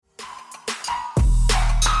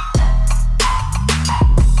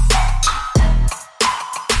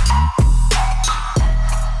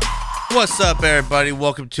What's up, everybody?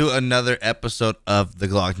 Welcome to another episode of the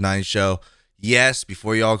Glock 9 Show. Yes,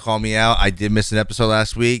 before y'all call me out, I did miss an episode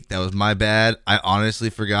last week. That was my bad. I honestly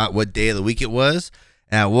forgot what day of the week it was.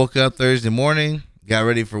 And I woke up Thursday morning, got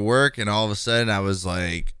ready for work, and all of a sudden I was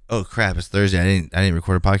like, oh crap, it's Thursday. I didn't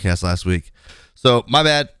record a podcast last week. So my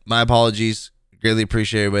bad. My apologies. Greatly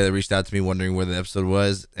appreciate everybody that reached out to me wondering where the episode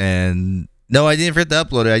was. And no, I didn't forget to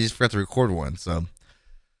upload it. I just forgot to record one. So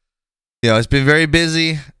it's been very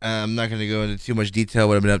busy. I'm not going to go into too much detail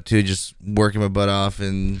what I've been up to, just working my butt off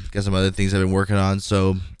and got some other things I've been working on.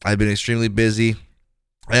 So I've been extremely busy.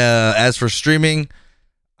 As for streaming,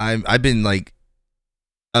 I've been like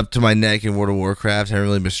up to my neck in World of Warcraft. I haven't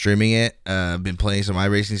really been streaming it. I've been playing some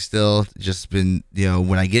iRacing still. Just been,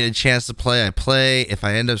 when I get a chance to play, I play. If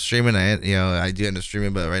I end up streaming, I do end up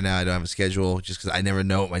streaming, but right now I don't have a schedule just because I never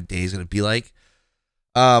know what my day is going to be like.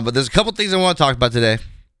 But there's a couple things I want to talk about today.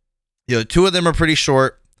 Two of them are pretty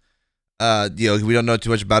short. We don't know too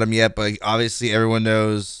much about them yet, but obviously everyone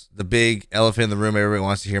knows the big elephant in the room. Everybody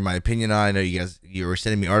wants to hear my opinion on. I know you were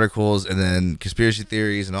sending me articles and then conspiracy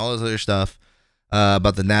theories and all this other stuff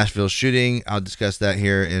about the Nashville shooting. I'll discuss that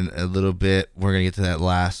here in a little bit. We're gonna get to that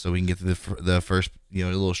last, so we can get to the first,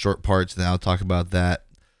 little short parts. And then I'll talk about that.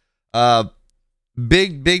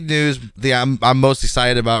 Big news. I'm most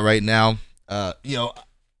excited about right now.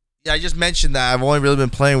 I just mentioned that I've only really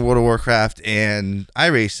been playing World of Warcraft and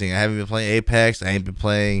iRacing. I haven't been playing Apex. I haven't been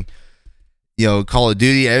playing, Call of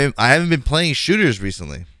Duty. I haven't been playing shooters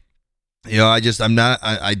recently. I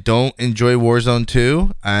don't enjoy Warzone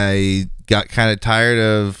 2. I got kind of tired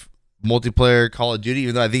of multiplayer Call of Duty,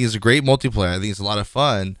 even though I think it's a great multiplayer. I think it's a lot of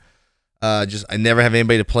fun. I never have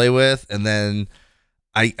anybody to play with. And then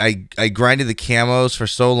I grinded the camos for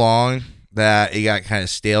so long that it got kind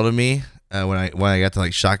of stale to me. When I got to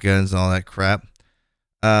like shotguns and all that crap,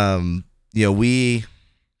 we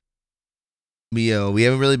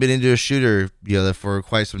haven't really been into a shooter, for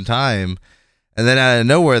quite some time, and then out of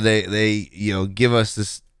nowhere they give us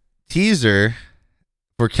this teaser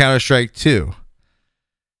for Counter-Strike 2.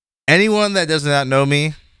 Anyone that does not know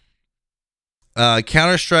me,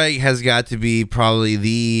 Counter-Strike has got to be probably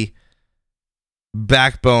the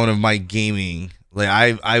backbone of my gaming. Like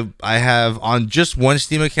I have on just one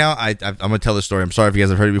Steam account. I'm gonna tell the story. I'm sorry if you guys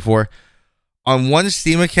have heard it before. On one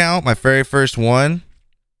Steam account, my very first one,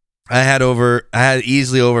 I had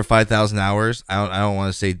easily over 5,000 hours. I don't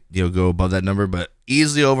want to say go above that number, but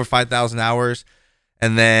easily over 5,000 hours.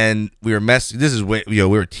 And then we were messing. This is way we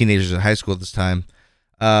were teenagers in high school at this time.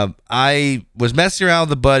 I was messing around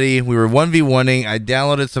with a buddy. We were 1v1ing. I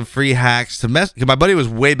downloaded some free hacks to mess. Cause my buddy was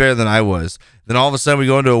way better than I was. Then all of a sudden we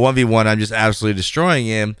go into a 1v1. I'm just absolutely destroying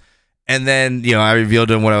him. And then, I revealed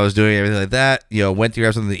to him what I was doing, everything like that. Went to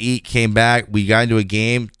grab something to eat, came back. We got into a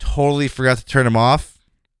game, totally forgot to turn him off.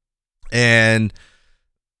 And,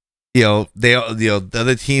 the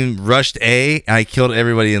other team rushed A, and I killed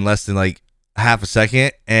everybody in less than like half a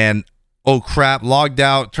second. And, oh crap, logged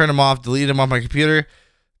out, turned him off, deleted him off my computer.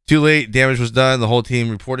 Too late, damage was done. The whole team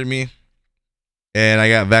reported me, and I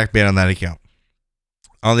got back banned on that account.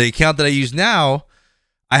 On the account that I use now,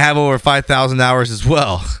 I have over 5,000 hours as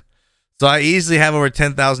well. So I easily have over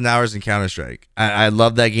 10,000 hours in Counter-Strike. I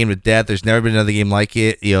love that game to death. There's never been another game like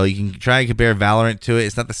it. You can try and compare Valorant to it.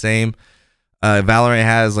 It's not the same. Valorant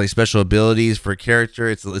has like special abilities for a character.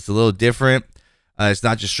 It's a little different. It's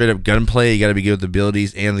not just straight up gunplay. You got to be good with the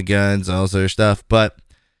abilities and the guns and all this other stuff. But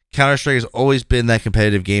Counter-Strike has always been that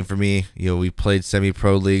competitive game for me. We played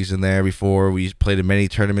semi-pro leagues in there before. We played in many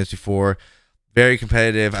tournaments before. Very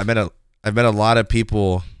competitive. I've met a lot of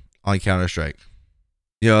people on Counter-Strike.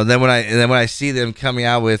 Then when I see them coming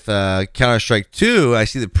out with Counter-Strike 2, I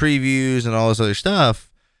see the previews and all this other stuff.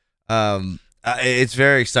 It's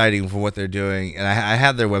very exciting for what they're doing, and I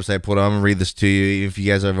have their website pulled up. I'm gonna read this to you if you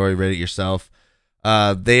guys have already read it yourself.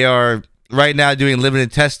 They are right now doing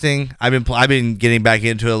limited testing. I've been getting back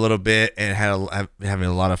into it a little bit and having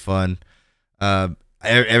a lot of fun.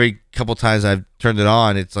 Every couple times I've turned it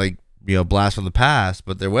on, it's like blast from the past.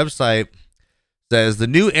 But their website says the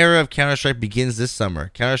new era of Counter-Strike begins this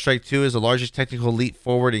summer. Counter-Strike 2 is the largest technical leap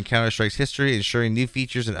forward in Counter-Strike's history, ensuring new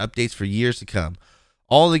features and updates for years to come.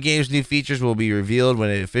 All the game's new features will be revealed when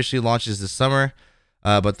it officially launches this summer.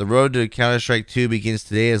 But the road to Counter-Strike 2 begins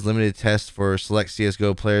today as limited tests for select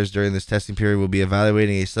CSGO players. During this testing period, we'll be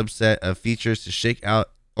evaluating a subset of features to shake out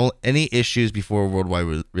any issues before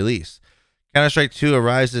worldwide release. Counter-Strike 2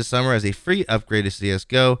 arrives this summer as a free upgrade to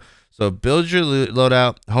CSGO. So build your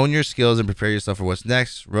loadout, hone your skills, and prepare yourself for what's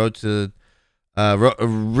next. Read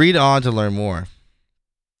on to learn more.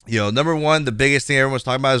 Number one, the biggest thing everyone's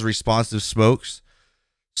talking about is responsive smokes.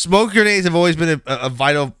 Smoke grenades have always been a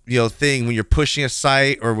vital, thing when you're pushing a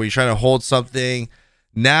site or when you're trying to hold something.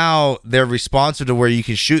 Now they're responsive to where you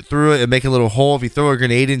can shoot through it and make a little hole. If you throw a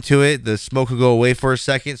grenade into it, the smoke will go away for a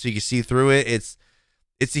second so you can see through it.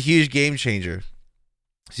 It's a huge game changer.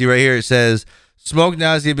 See right here, it says smoke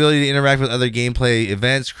now has the ability to interact with other gameplay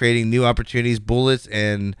events, creating new opportunities. Bullets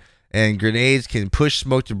and grenades can push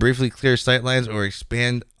smoke to briefly clear sightlines or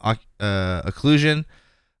expand occlusion.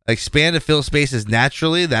 Expand to fill spaces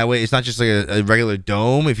naturally. That way, it's not just like a regular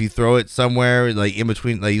dome. If you throw it somewhere like in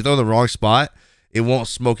between, like you throw in the wrong spot, it won't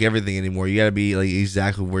smoke everything anymore. You got to be like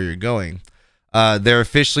exactly where you're going. They're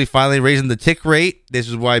officially finally raising the tick rate. This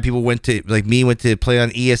is why people went to play on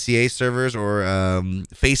ESEA servers or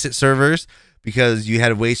Faceit servers, because you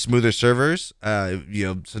had way smoother servers.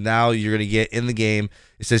 So now you're gonna get in the game.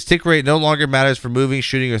 It says tick rate no longer matters for moving,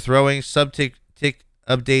 shooting, or throwing. Sub tick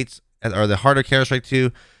updates are the harder Counter-Strike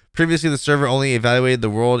 2. Previously, the server only evaluated the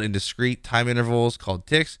world in discrete time intervals called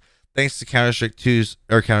ticks. Thanks to Counter-Strike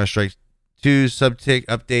 2 sub-tick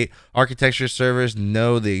update, architecture servers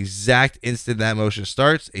know the exact instant that motion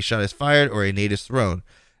starts, a shot is fired, or a nade is thrown.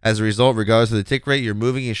 As a result, regardless of the tick rate, your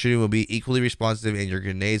moving and shooting will be equally responsive, and your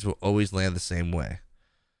grenades will always land the same way.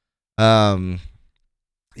 They're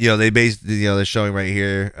showing right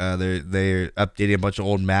here. They're updating a bunch of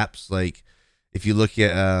old maps. Like if you look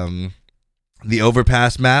at the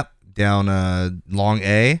overpass map down Long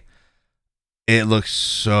A, it looks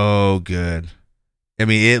so good. I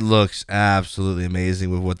mean, it looks absolutely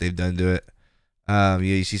amazing with what they've done to it.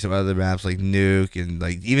 You see some other maps like Nuke and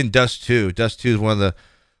like even Dust 2. Dust 2 is one of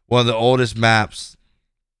the oldest maps.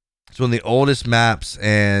 It's one of the oldest maps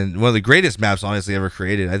and one of the greatest maps honestly ever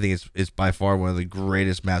created. I think it's by far one of the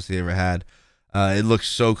greatest maps they ever had. It looks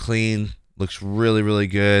so clean, looks really, really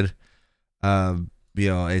good.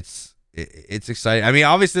 It's exciting. I mean,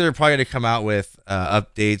 obviously they're probably going to come out with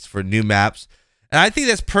updates for new maps, and I think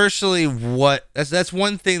that's personally that's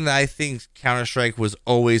one thing that I think Counter-Strike was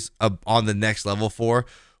always on the next level for,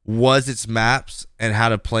 was its maps and how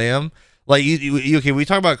to play them. Like we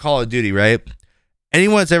talk about Call of Duty, right?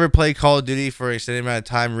 Anyone that's ever played Call of Duty for an extended amount of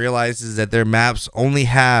time realizes that their maps only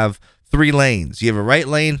have 3 lanes. You have a right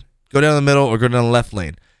lane, go down the middle, or go down the left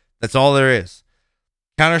lane. That's all there is.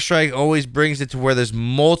 Counter-Strike always brings it to where there's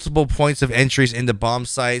multiple points of entries into bomb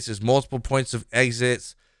sites. There's multiple points of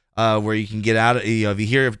exits where you can get out. If you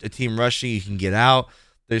hear a team rushing, you can get out.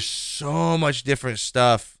 There's so much different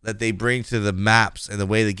stuff that they bring to the maps and the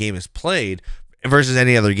way the game is played versus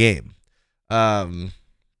any other game.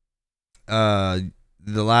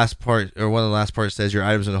 The last part, or one of the last parts, says your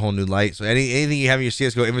items in a whole new light. So anything you have in your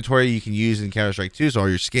CSGO inventory, you can use in Counter-Strike 2. So all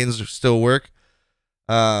your skins still work.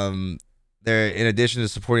 They're, in addition to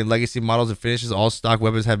supporting legacy models and finishes, all stock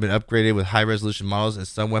weapons have been upgraded with high resolution models, and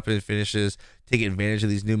some weapon finishes take advantage of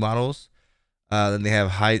these new models. Then they have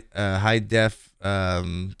high def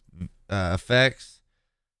effects.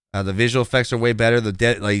 The visual effects are way better.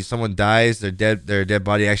 Like someone dies, their dead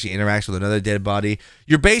body actually interacts with another dead body.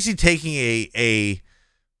 You're basically taking a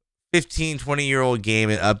 15, 20-year-old game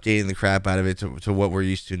and updating the crap out of it to what we're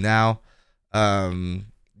used to now.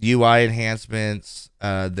 UI enhancements.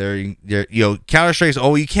 Counter-Strike's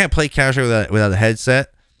you can't play Counter-Strike without a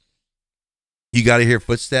headset. You got to hear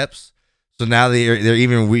footsteps. So now they're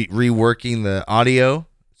even reworking the audio,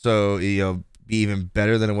 so be even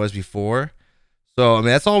better than it was before. So I mean,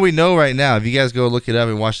 that's all we know right now. If you guys go look it up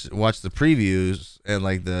and watch the previews and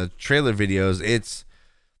like the trailer videos,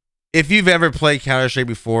 if you've ever played Counter-Strike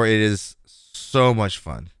before, it is so much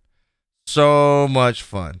fun. So much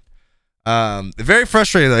fun. Very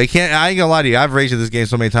frustrating though. I ain't gonna lie to you. I've raged at this game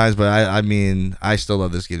so many times, but I mean, I still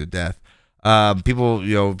love this game to death. People,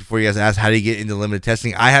 before you guys ask how do you get into limited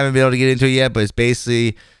testing, I haven't been able to get into it yet, but it's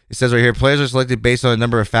basically, it says right here, players are selected based on a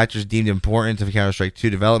number of factors deemed important to the Counter-Strike 2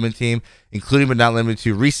 development team, including but not limited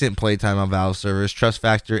to recent playtime on Valve servers, trust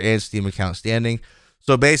factor, and Steam account standing.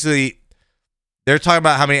 So basically, they're talking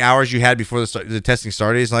about how many hours you had before the testing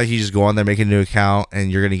started. It's not like you just go on there, make a new account,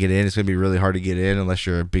 and you're going to get in. It's going to be really hard to get in unless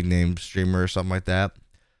you're a big name streamer or something like that.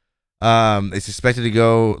 It's expected to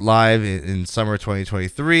go live in summer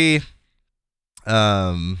 2023.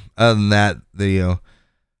 Other than that,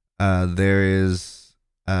 there is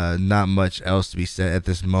not much else to be said at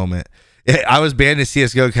this moment. I was banned in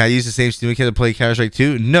CSGO. Can I use the same Steam account to play Counter-Strike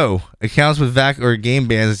 2? No. Accounts with VAC or game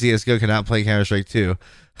bans in CSGO cannot play Counter-Strike 2.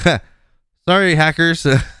 Sorry, hackers.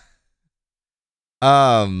 But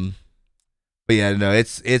yeah, no,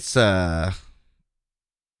 it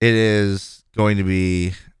is going to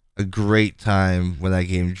be a great time when that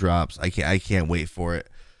game drops. I can't wait for it.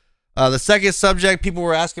 The second subject people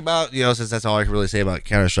were asking about, since that's all I can really say about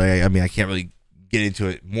Counter-Strike. I mean, I can't really get into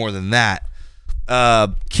it more than that.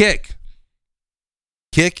 Kick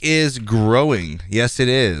is growing. Yes, it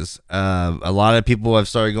is. A lot of people have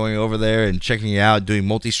started going over there and checking it out, doing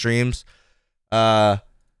multi-streams.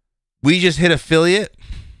 We just hit affiliate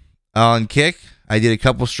on Kick. I did a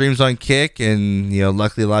couple streams on Kick, and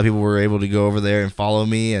luckily a lot of people were able to go over there and follow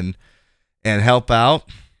me and help out.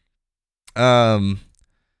 And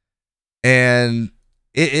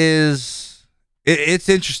it's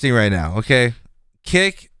interesting right now. Okay,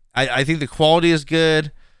 Kick. I think the quality is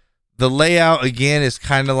good. The layout again is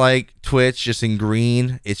kind of like Twitch, just in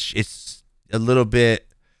green. It's a little bit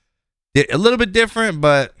different,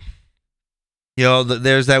 but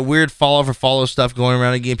there's that weird follow for follow stuff going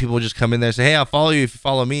around again. People just come in there and say, "Hey, I'll follow you if you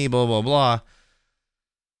follow me." Blah blah blah.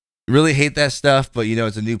 Really hate that stuff, but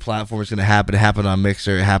it's a new platform. It's going to happen. It happened on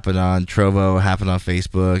Mixer. It happened on Trovo. It happened on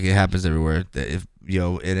Facebook. It happens everywhere. If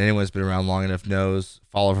and anyone that's been around long enough knows,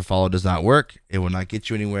 follow for follow does not work. It will not get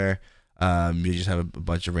you anywhere. You just have a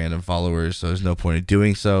bunch of random followers, so there's no point in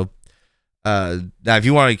doing so. Now, if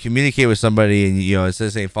you want to communicate with somebody and instead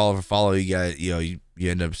of saying follow for follow, you got you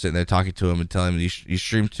end up sitting there talking to them and telling them you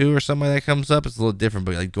stream too or something like that comes up. It's a little different,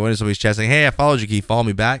 but like going to somebody's chat saying, "Hey, I followed you. Can you follow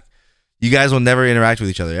me back?" You guys will never interact with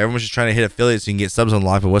each other. Everyone's just trying to hit affiliates so you can get subs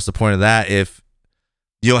unlocked. But what's the point of that if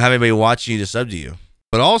you don't have anybody watching you to sub to you?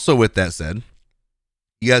 But also with that said,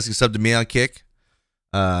 you guys can sub to me on Kick.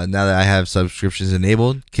 Now that I have subscriptions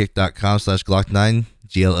enabled, kick.com/Glock9,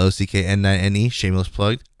 GLOCKN9NE, shameless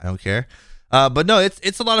plug. I don't care. But no,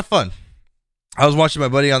 it's a lot of fun. I was watching my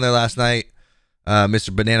buddy on there last night,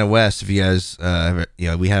 Mr. Banana West. If you guys,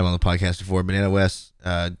 we had him on the podcast before. Banana West,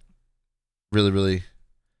 really, really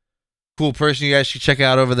cool person. You guys should check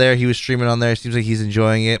out over there. He was streaming on there. Seems like he's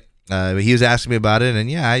enjoying it. But he was asking me about it,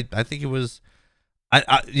 and yeah, I think it was.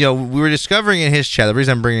 We were discovering in his chat. The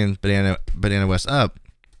reason I'm bringing Banana West up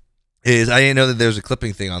is I didn't know that there was a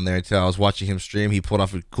clipping thing on there until I was watching him stream. He pulled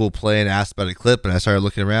off a cool play and asked about a clip, and I started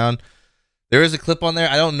looking around. There is a clip on there.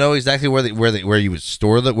 I don't know exactly where you would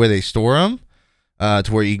store where they store them,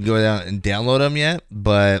 to where you can go down and download them yet.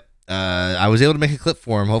 But I was able to make a clip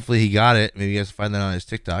for him. Hopefully he got it. Maybe you guys can find that on his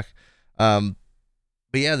TikTok. But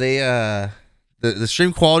yeah, the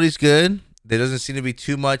stream quality is good. There doesn't seem to be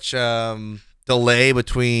too much delay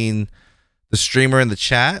between the streamer and the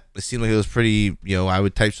chat. It seemed like it was pretty, I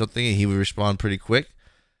would type something and he would respond pretty quick.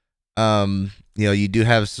 You do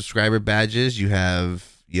have subscriber badges. You have,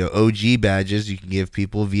 OG badges. You can give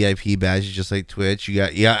people VIP badges just like Twitch. You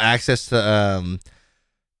got access to,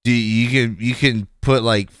 you can put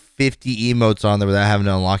like 50 emotes on there without having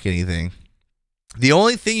to unlock anything. The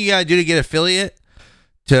only thing you got to do to get affiliate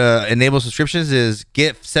to enable subscriptions is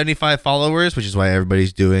get 75 followers, which is why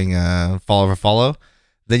everybody's doing follow for follow.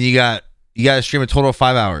 Then you got to stream a total of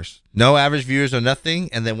 5 hours. No average viewers or nothing.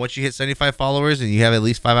 And then once you hit 75 followers and you have at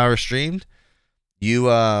least 5 hours streamed, you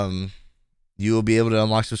will be able to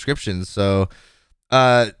unlock subscriptions. So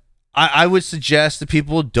I would suggest that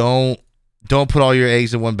people don't put all your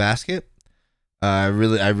eggs in one basket. I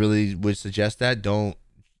really would suggest that. Don't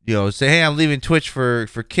say, "Hey, I'm leaving Twitch for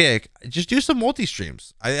Kick." Just do some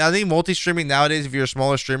multi-streams. I think multi-streaming nowadays, if you're a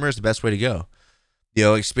smaller streamer, is the best way to go.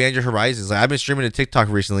 Expand your horizons. Like I've been streaming to TikTok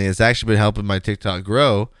recently, and it's actually been helping my TikTok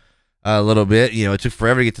grow a little bit. It took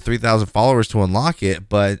forever to get to 3,000 followers to unlock it,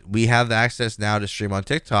 but we have the access now to stream on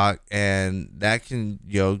TikTok, and that can,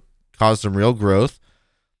 cause some real growth.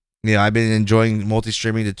 I've been enjoying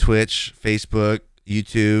multi-streaming to Twitch, Facebook,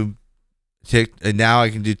 YouTube, and now I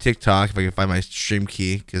can do TikTok if I can find my stream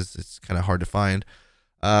key because it's kind of hard to find.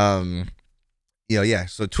 So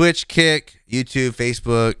Twitch, Kick, YouTube,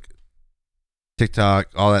 Facebook, TikTok,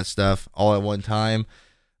 all that stuff, all at one time.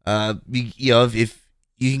 If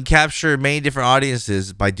you can capture many different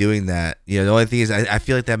audiences by doing that. The only thing is I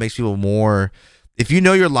feel like that makes people more. If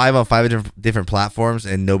you're live on 5 different platforms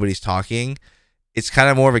and nobody's talking, it's kind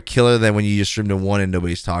of more of a killer than when you just stream to one and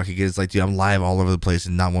nobody's talking. It's like, dude, I'm live all over the place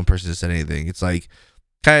and not one person has said anything. It's like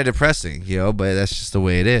kind of depressing, but that's just the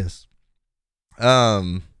way it is.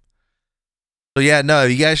 So yeah, no,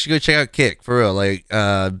 you guys should go check out Kick for real. Like,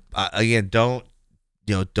 again, don't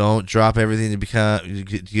drop everything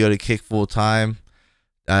to go to Kick full time.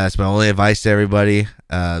 That's my only advice to everybody.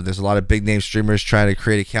 There's a lot of big name streamers trying to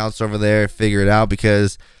create accounts over there, figure it out,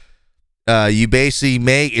 because you basically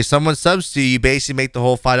make, if someone subs to you, you basically make the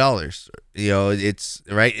whole $5. It's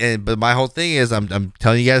right. But my whole thing is, I'm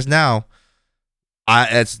telling you guys now,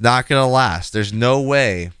 it's not gonna last. There's no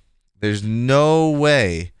way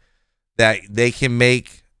that they can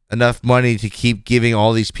make enough money to keep giving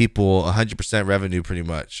all these people 100% revenue pretty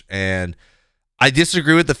much. And I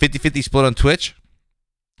disagree with the 50-50 split on Twitch,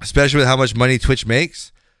 especially with how much money Twitch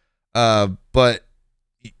makes. But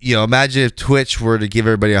imagine if Twitch were to give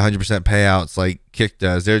everybody 100% payouts like Kick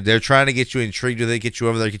does. They're trying to get you intrigued with it, get you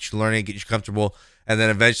over there, get you learning, get you comfortable, and then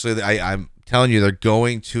eventually, I'm telling you, they're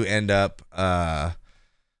going to end up.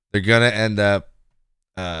 They're gonna end up.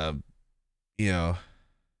 Not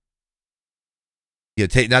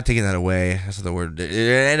taking that away. That's not the word.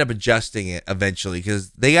 They end up adjusting it eventually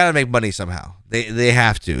because they got to make money somehow. They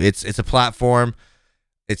have to. It's a platform.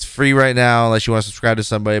 It's free right now unless you want to subscribe to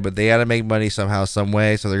somebody, but they got to make money somehow, some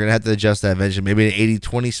way. So they're going to have to adjust that eventually. Maybe an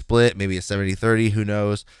 80-20 split, maybe a 70-30, who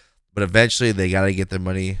knows. But eventually they got to get their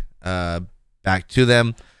money back to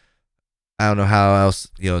them. I don't know how else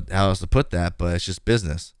to put that, but it's just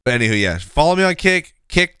business. But anywho, yeah, follow me on Kick,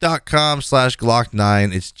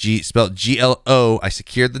 kick.com/Glock9. It's spelled GLO. I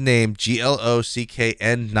secured the name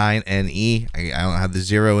GLOCKN9NE. I don't have the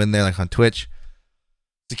 0 in there like on Twitch.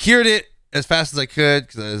 Secured it as fast as I could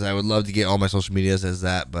because I would love to get all my social medias as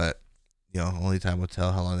that, but only time will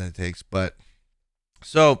tell how long that takes. But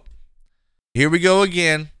so here we go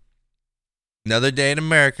again. Another day in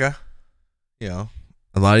America.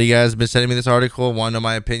 A lot of you guys have been sending me this article, want to know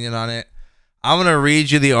my opinion on it. I'm going to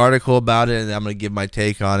read you the article about it, and I'm going to give my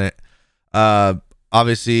take on it.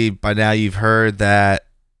 Obviously, by now you've heard that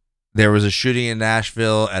there was a shooting in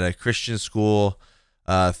Nashville at a Christian school.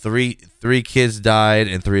 Three kids died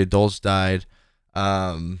and 3 adults died.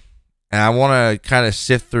 And I want to kind of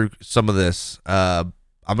sift through some of this. I'm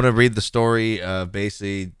going to read the story of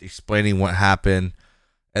basically explaining what happened.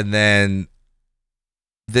 And then,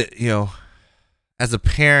 as a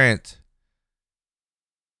parent,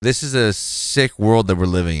 this is a sick world that we're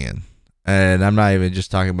living in. And I'm not even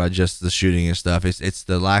just talking about just the shooting and stuff. It's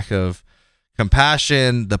the lack of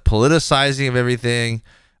compassion, the politicizing of everything,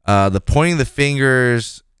 the pointing the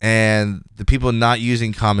fingers, and the people not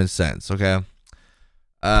using common sense, okay?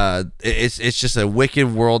 It's just a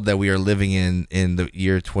wicked world that we are living in the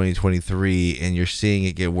year 2023, and you're seeing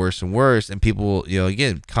it get worse and worse, and people,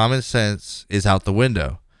 again, common sense is out the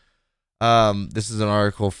window. This is an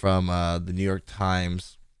article from the New York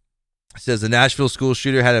Times. It says the Nashville school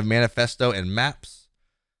shooter had a manifesto and maps.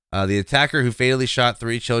 The attacker, who fatally shot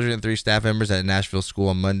 3 children and 3 staff members at a Nashville school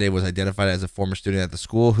on Monday, was identified as a former student at the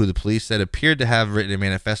school who the police said appeared to have written a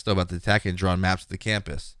manifesto about the attack and drawn maps of the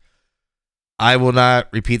campus. I will not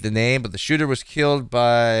repeat the name, but the shooter was killed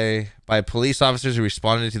by police officers who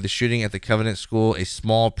responded to the shooting at the Covenant School, a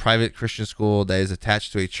small private Christian school that is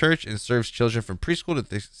attached to a church and serves children from preschool to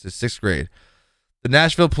 6th grade. The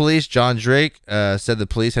Nashville police, John Drake, said the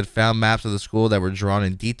police had found maps of the school that were drawn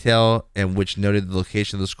in detail and which noted the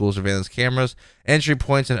location of the school surveillance cameras, entry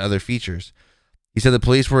points, and other features. He said the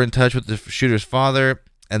police were in touch with the shooter's father,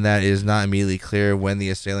 and that it is not immediately clear when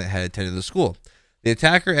the assailant had attended the school. The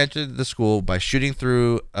attacker entered the school by shooting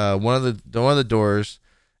through one of the doors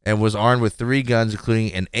and was armed with 3 guns,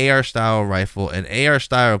 including an AR-style rifle, an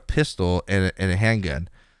AR-style pistol, and a handgun.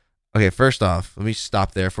 Okay, first off, let me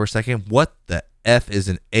stop there for a second. What the F is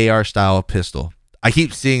an AR-style pistol? I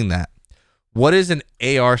keep seeing that. What is an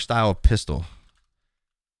AR-style pistol?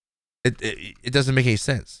 It doesn't make any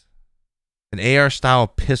sense. An AR-style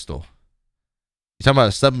pistol. You talking about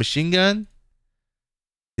a submachine gun?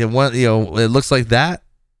 It looks like that.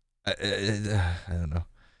 I don't know.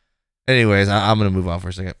 Anyways, I'm gonna move on for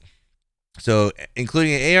a second. So,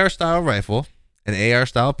 including an AR-style rifle, an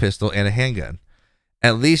AR-style pistol, and a handgun.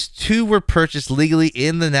 At least 2 were purchased legally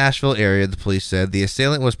in the Nashville area, the police said. The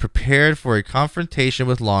assailant was prepared for a confrontation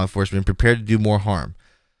with law enforcement, prepared to do more harm.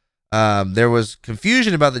 There was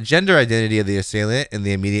confusion about the gender identity of the assailant in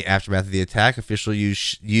the immediate aftermath of the attack. Officials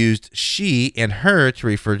used she and her to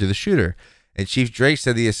refer to the shooter. And Chief Drake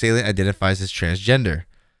said the assailant identifies as transgender.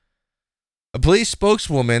 A police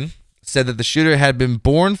spokeswoman said that the shooter had been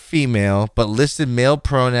born female but listed male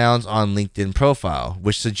pronouns on LinkedIn profile,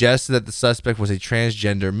 which suggested that the suspect was a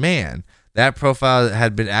transgender man. That profile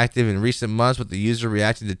had been active in recent months, with the user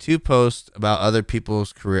reacting to 2 posts about other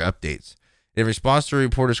people's career updates. In response to a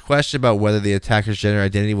reporter's question about whether the attacker's gender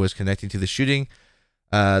identity was connecting to the shooting,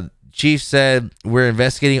 Chief said, "We're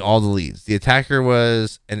investigating all the leads. The attacker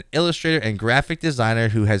was an illustrator and graphic designer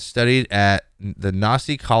who had studied at the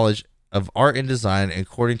Nashville College of Art and Design,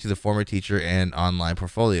 according to the former teacher and online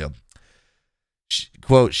portfolio.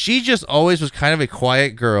 Quote, she just always was kind of a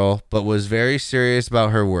quiet girl, but was very serious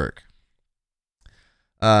about her work."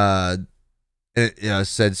 Said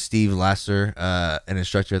Steve Lasser, an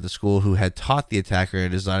instructor at the school who had taught the attacker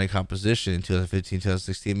in design and composition in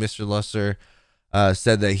 2015-2016. Mr. Lasser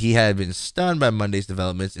said that he had been stunned by Monday's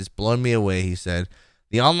developments. "It's blown me away," he said.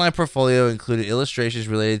 The online portfolio included illustrations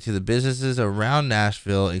related to the businesses around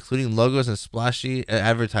Nashville, including logos and splashy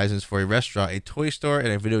advertisements for a restaurant, a toy store, and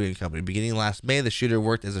a video game company. Beginning last May, the shooter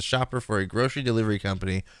worked as a shopper for a grocery delivery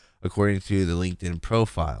company, according to the LinkedIn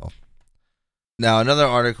profile. Now, another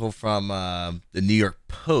article from the New York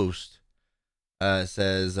Post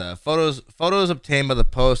says photos obtained by the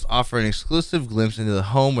Post offer an exclusive glimpse into the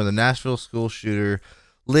home where the Nashville school shooter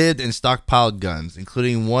lived and stockpiled guns,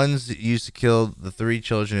 including ones used to kill the 3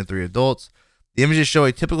 children and 3 adults. The images show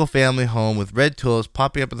a typical family home with red tulips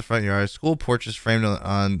popping up in the front yard, school porches framed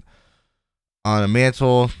on a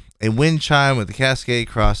mantle, a wind chime with the Cascade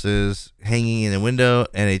crosses hanging in a window,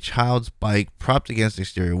 and a child's bike propped against the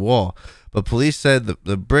exterior wall. But police said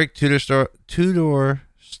the brick Tudor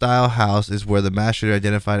style house is where the mass shooter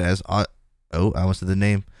identified as I almost said the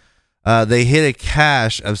name. They hid a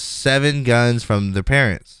cache of 7 guns from their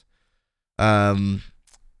parents.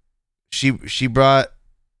 She brought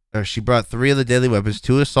 3 of the deadly weapons,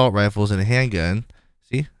 2 assault rifles and a handgun.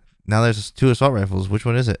 See, now there's 2 assault rifles. Which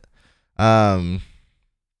one is it?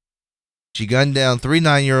 She gunned down 3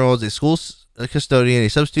 9-year-olds, a school custodian, a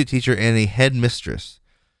substitute teacher, and a headmistress.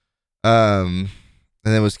 And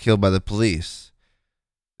then was killed by the police.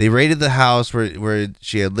 They raided the house where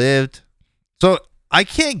she had lived. So I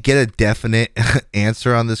can't get a definite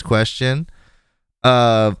answer on this question.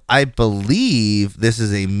 I believe this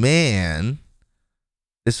is a man.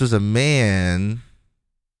 This was a man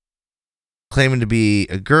claiming to be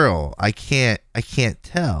a girl. I can't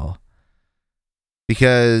tell.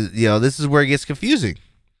 Because, this is where it gets confusing.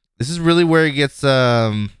 This is really where it gets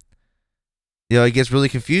it gets really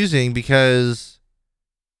confusing because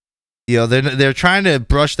they're trying to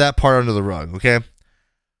brush that part under the rug, okay?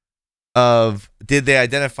 Of did they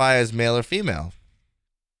identify as male or female?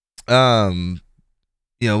 We'll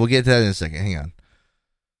get to that in a second. Hang on.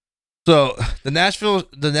 So the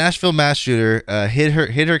Nashville mass shooter hid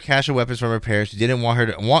her cache of weapons from her parents, who didn't want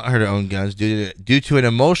her to own guns due to an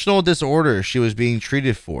emotional disorder she was being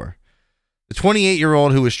treated for. The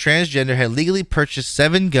 28-year-old, who was transgender, had legally purchased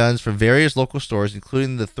 7 guns from various local stores,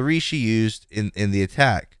 including the 3 she used in the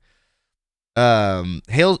attack. Sorry,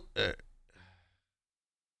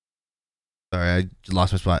 I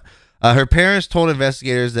lost my spot. Her parents told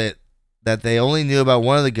investigators that they only knew about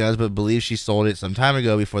one of the guns, but believed she sold it some time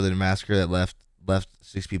ago before the massacre that left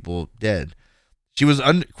 6 people dead. She was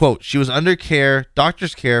under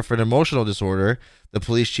doctor's care for an emotional disorder, the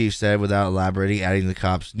police chief said without elaborating, adding the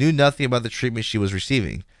cops knew nothing about the treatment she was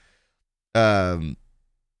receiving. The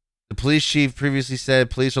police chief previously said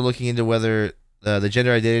police are looking into whether the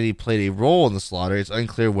gender identity played a role in the slaughter. It's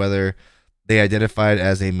unclear whether they identified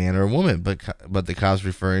as a man or a woman, but the cops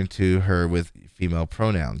referring to her with female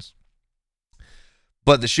pronouns.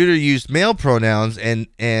 But the shooter used male pronouns, and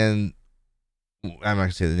I'm not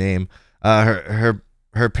gonna say the name.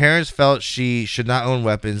 Her parents felt she should not own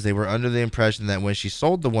weapons. They were under the impression that when she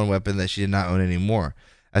sold the one weapon that she did not own anymore.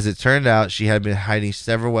 As it turned out, she had been hiding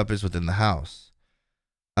several weapons within the house.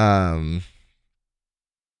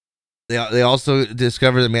 They also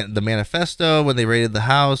discovered the manifesto when they raided the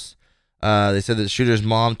house. They said that the shooter's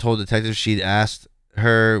mom told detectives she'd asked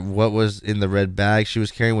her what was in the red bag she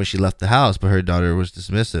was carrying when she left the house, but her daughter was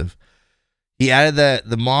dismissive. He added that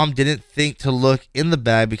the mom didn't think to look in the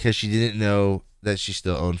bag because she didn't know that she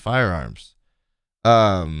still owned firearms.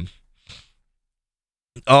 Oh,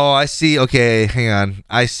 I see. Okay, hang on.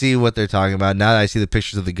 I see what they're talking about now that I see the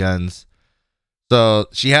pictures of the guns. So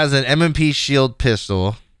she has an M&P Shield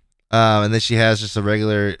pistol, and then she has just a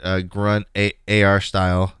regular grunt AR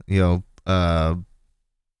style,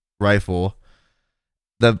 rifle.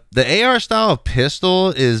 The AR style pistol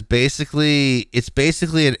is basically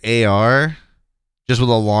an AR, just with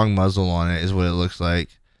a long muzzle on it, is what it looks like.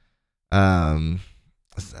 I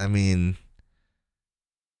mean,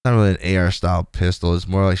 not really an AR style pistol. It's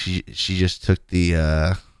more like she just took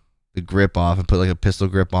the grip off and put like a pistol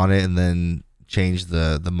grip on it, and then changed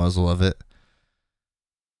the muzzle of it.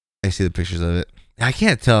 I see the pictures of it. I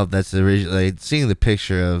can't tell if that's the original. Like, seeing the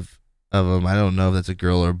picture of them, I don't know if that's a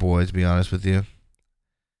girl or a boy. To be honest with you,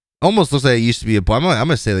 almost looks like it used to be a boy. I'm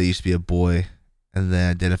gonna say that it used to be a boy, and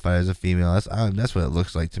then identified as a female. That's what it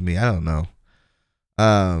looks like to me. I don't know.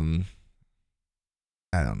 I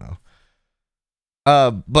don't know.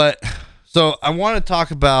 But so I want to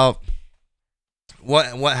talk about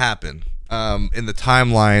what happened in the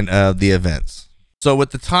timeline of the events. So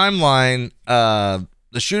with the timeline, the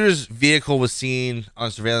shooter's vehicle was seen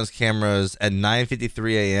on surveillance cameras at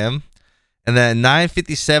 9:53 a.m. and then at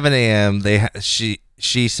 9:57 a.m.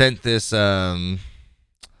 she sent this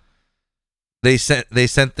they sent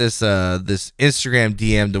this Instagram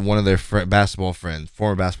DM to one of their former basketball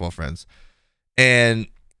friends, and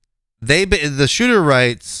the shooter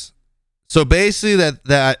writes, so basically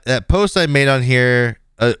that post I made on here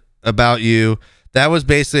about you, that was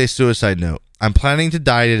basically a suicide note. I'm planning to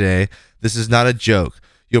die today. This is not a joke.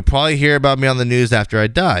 You'll probably hear about me on the news after I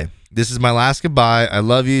die. This is my last goodbye. I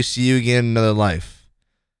love you. See you again in another life.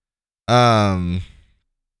 And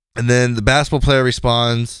then the basketball player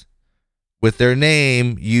responds with their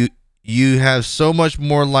name. You have so much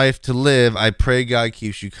more life to live. I pray God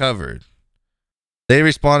keeps you covered. They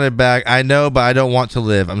responded back, I know, but I don't want to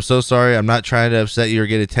live. I'm so sorry. I'm not trying to upset you or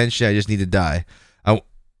get attention. I just need to die.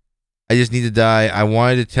 I just need to die. I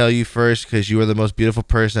wanted to tell you first because you are the most beautiful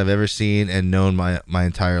person I've ever seen and known my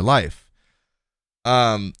entire life.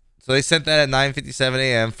 So they sent that at 9:57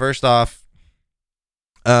 a.m. First off,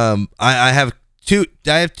 I have two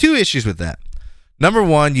issues with that. Number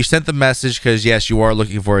one, you sent the message because yes, you are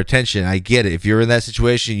looking for attention. I get it. If you're in that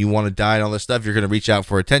situation, you want to die and all this stuff, you're going to reach out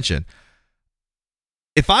for attention.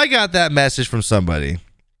 If I got that message from somebody,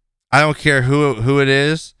 I don't care who it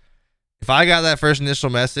is. If I got that first initial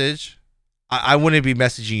message, I wouldn't be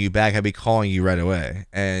messaging you back. I'd be calling you right away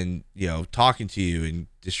and, talking to you and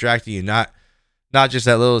distracting you. Not just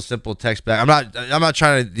that little simple text back. I'm not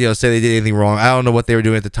trying to, say they did anything wrong. I don't know what they were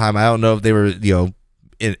doing at the time. I don't know if they were,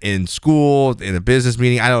 in school, in a business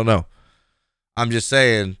meeting. I don't know. I'm just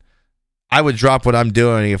saying I would drop what I'm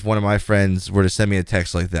doing if one of my friends were to send me a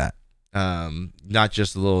text like that. Not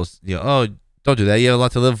just a little, oh, don't do that. You have a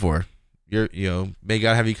lot to live for. May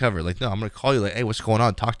God have you covered. Like, no, I'm going to call you like, hey, what's going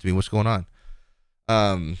on? Talk to me. What's going on?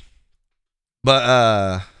 So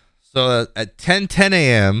at 10:10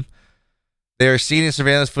 a.m., they are seen in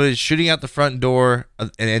surveillance footage shooting out the front door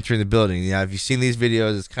and entering the building. Yeah, if you've seen these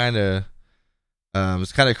videos, it's kind of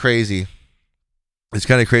crazy. It's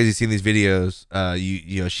kind of crazy seeing these videos.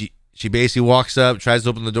 She basically walks up, tries to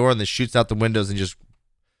open the door, and then shoots out the windows and just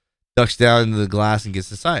ducks down into the glass and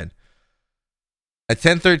gets inside. At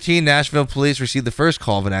 10:13, Nashville police received the first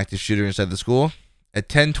call of an active shooter inside the school. At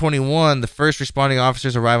 10:21, the first responding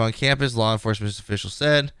officers arrive on campus, law enforcement officials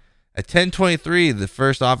said. At 10:23, the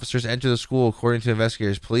first officers enter the school, according to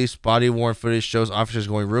investigators. Police body-worn footage shows officers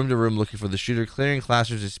going room to room looking for the shooter, clearing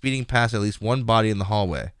classrooms and speeding past at least one body in the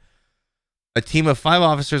hallway. A team of 5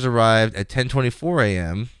 officers arrived at 10:24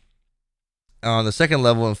 a.m. on the second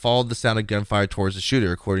level and followed the sound of gunfire towards the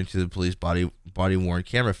shooter, according to the police body-worn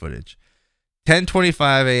camera footage.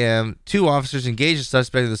 10:25 a.m., 2 officers engaged the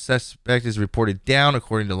suspect. The suspect is reported down,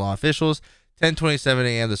 according to law officials. 10:27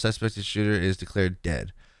 a.m., the suspected shooter is declared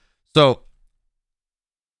dead. So,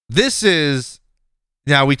 this is...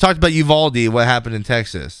 Now, we talked about Uvalde, what happened in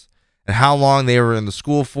Texas, and how long they were in the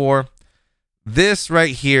school for. This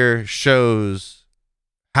right here shows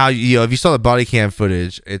how, if you saw the body cam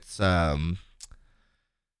footage, it's,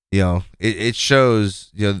 it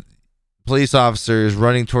shows, police officers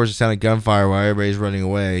running towards the sound of gunfire while everybody's running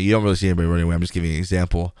away. You don't really see anybody running away. I'm just giving you an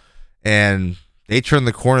example. And they turn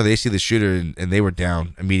the corner. They see the shooter, and they were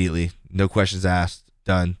down immediately. No questions asked.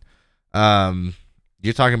 Done.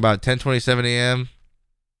 You're talking about 10:27 a.m.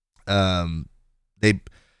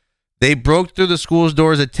 They broke through the school's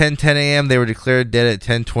doors at 10:10 a.m. They were declared dead at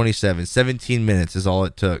 10:27. 17 minutes is all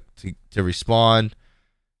it took to respond.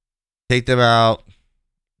 Take them out.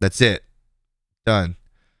 That's it. Done.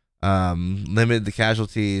 Limited the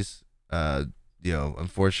casualties.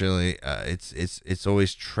 Unfortunately, it's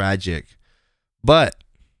always tragic, but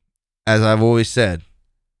as I've always said,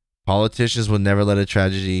 politicians will never let a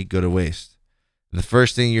tragedy go to waste. And the very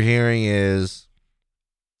first thing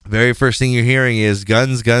you're hearing is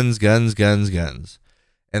guns, guns, guns, guns, guns,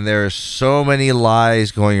 and there are so many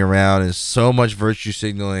lies going around and so much virtue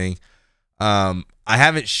signaling. I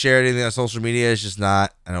haven't shared anything on social media. It's just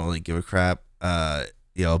not. I don't really give a crap.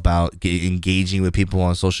 About engaging with people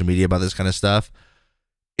on social media about this kind of stuff.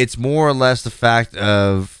 It's more or less the fact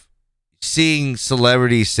of seeing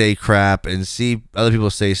celebrities say crap and see other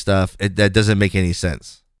people say stuff that doesn't make any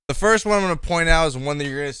sense. The first one I'm going to point out is one that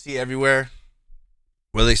you're going to see everywhere,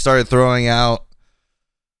 where they started throwing out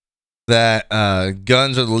that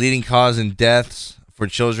guns are the leading cause in deaths for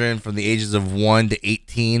children from the ages of 1 to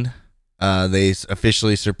 18. They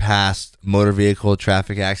officially surpassed motor vehicle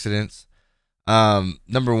traffic accidents.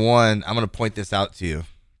 Number one, I'm going to point this out to you.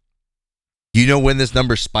 Do you know when this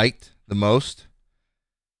number spiked the most?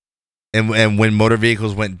 And when motor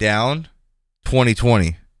vehicles went down?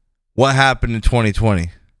 2020. What happened in 2020?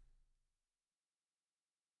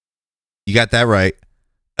 You got that right.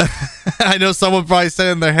 I know someone probably said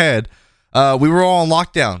it in their head. We were all on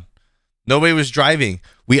lockdown. Nobody was driving.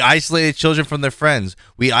 We isolated children from their friends.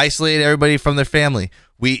 We isolated everybody from their family.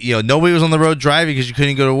 Nobody was on the road driving because you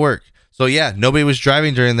couldn't go to work. So yeah, nobody was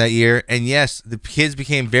driving during that year. And yes, the kids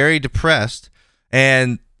became very depressed.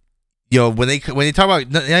 And when they talk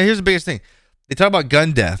about, here's the biggest thing. They talk about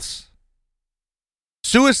gun deaths.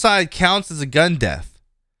 Suicide counts as a gun death.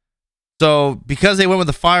 So because they went with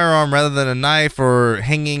a firearm rather than a knife or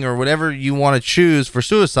hanging or whatever you want to choose for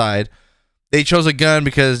suicide, they chose a gun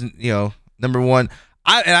because, number one,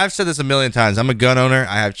 I've said this a million times. I'm a gun owner.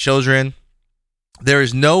 I have children. There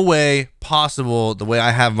is no way possible, the way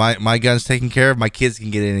I have my guns taken care of, my kids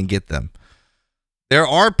can get in and get them. There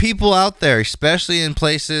are people out there, especially in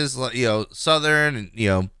places like, southern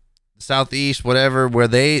and, southeast, whatever, where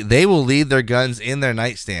they will leave their guns in their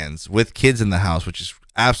nightstands with kids in the house, which is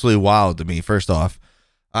absolutely wild to me. First off,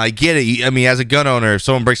 I get it. I mean, as a gun owner, if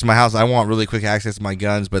someone breaks in my house, I want really quick access to my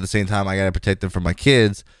guns, but at the same time, I got to protect them from my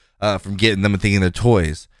kids, from getting them and thinking they're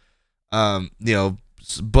toys.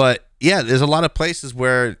 But yeah, there's a lot of places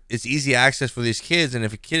where it's easy access for these kids, and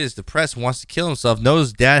if a kid is depressed and wants to kill himself,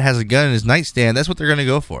 knows dad has a gun in his nightstand, that's what they're going to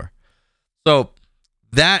go for. So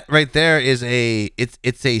that right there is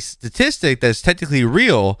it's a statistic that's technically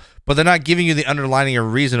real, but they're not giving you the underlining or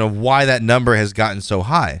reason of why that number has gotten so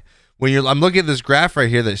high. I'm looking at this graph right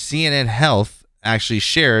here that CNN Health actually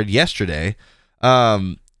shared yesterday.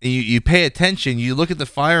 You pay attention, you look at the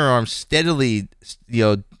firearms steadily,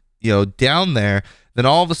 down there. Then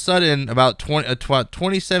all of a sudden, about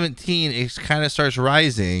 2017, it kind of starts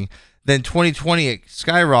rising. Then 2020, it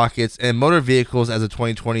skyrockets, and motor vehicles as of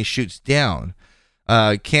 2020 shoots down.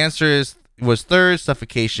 Cancer was third,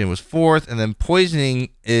 suffocation was fourth, and then poisoning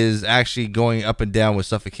is actually going up and down with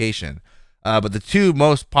suffocation. But the two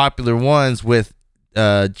most popular ones with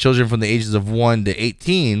children from the ages of 1 to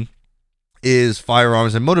 18 is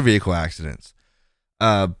firearms and motor vehicle accidents.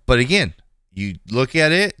 But again, you look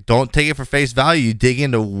at it, don't take it for face value. You dig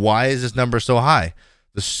into why is this number so high.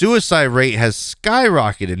 The suicide rate has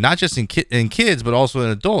skyrocketed, not just in kids, but also in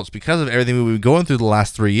adults because of everything we've been going through the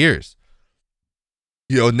last 3 years.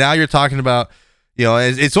 Now you're talking about,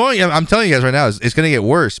 it's only, I'm telling you guys right now, it's going to get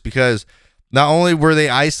worse because not only were they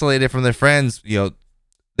isolated from their friends, there's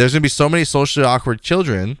going to be so many socially awkward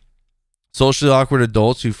children, socially awkward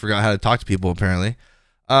adults who forgot how to talk to people apparently.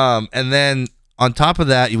 And then on top of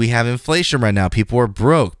that, we have inflation right now. People are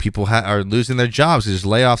broke. People are losing their jobs. There's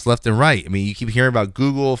layoffs left and right. I mean, you keep hearing about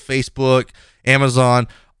Google, Facebook, Amazon,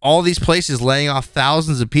 all these places laying off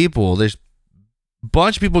thousands of people. There's a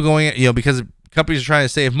bunch of people going, because companies are trying to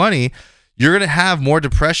save money. You're going to have more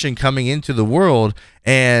depression coming into the world.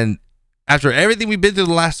 And after everything we've been through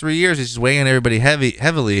the last 3 years, it's just weighing on everybody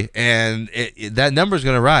heavily. And that number is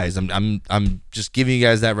going to rise. I'm just giving you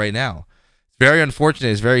guys that right now. Very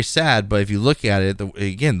unfortunate. It's very sad, but if you look at it,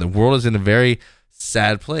 the world is in a very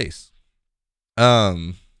sad place.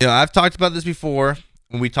 I've talked about this before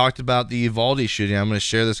when we talked about the Uvalde shooting. I'm going to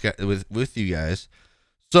share this with you guys.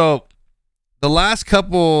 So the last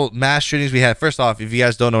couple mass shootings we had. First off, if you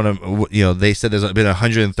guys don't know, they said there's been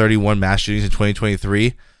 131 mass shootings in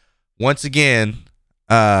 2023. Once again,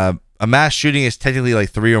 a mass shooting is technically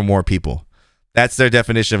like 3 or more people. That's their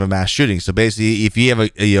definition of a mass shooting. So basically, if you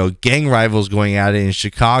have gang rivals going at it in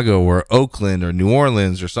Chicago or Oakland or New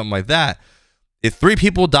Orleans or something like that, if 3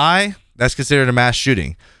 people die, that's considered a mass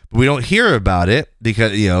shooting. But we don't hear about it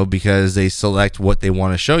because they select what they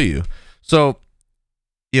want to show you. So,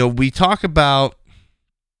 we talk about,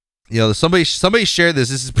 somebody shared this.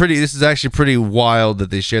 This is actually pretty wild that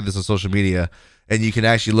they shared this on social media, and you can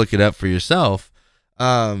actually look it up for yourself.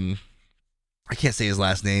 I can't say his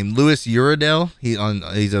last name. Louis Uredale.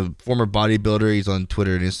 He's a former bodybuilder. He's on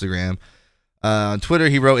Twitter and Instagram. On Twitter,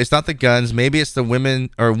 he wrote, "It's not the guns. Maybe it's the woman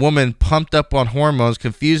pumped up on hormones,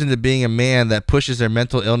 confused into being a man that pushes their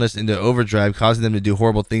mental illness into overdrive, causing them to do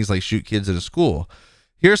horrible things like shoot kids at a school."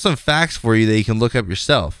 Here's some facts for you that you can look up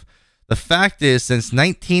yourself. The fact is, since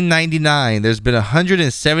 1999, there's been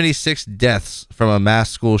 176 deaths from a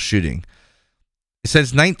mass school shooting.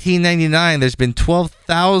 Since 1999, there's been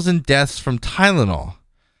 12,000 deaths from Tylenol.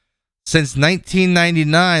 Since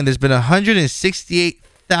 1999, there's been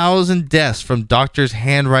 168,000 deaths from doctors'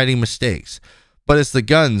 handwriting mistakes. But it's the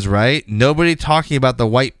guns, right? Nobody talking about the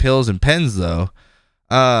white pills and pens, though.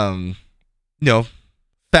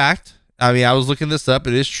 Fact. I mean, I was looking this up.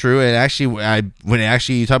 It is true. And actually, when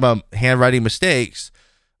you talk about handwriting mistakes,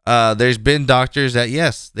 there's been doctors that,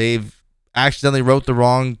 yes, they've accidentally wrote the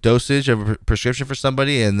wrong dosage of a prescription for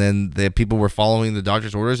somebody, and then the people were following the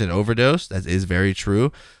doctor's orders and overdosed. That is very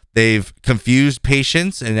true. They've confused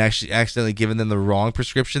patients and actually accidentally given them the wrong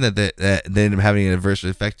prescription that they ended up having an adverse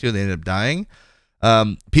effect to, and they ended up dying.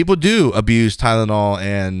 People do abuse Tylenol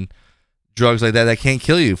and drugs like that can't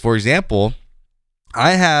kill you. For example,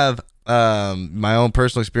 I have my own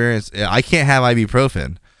personal experience. I can't have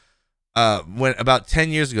ibuprofen. When about 10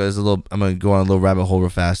 years ago, I'm gonna go on a little rabbit hole real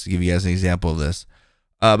fast to give you guys an example of this.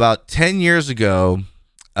 About 10 years ago,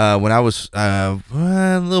 when I was a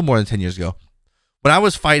little more than 10 years ago, when I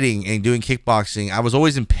was fighting and doing kickboxing, I was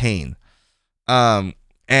always in pain. And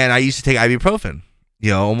I used to take ibuprofen.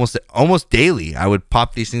 Almost daily. I would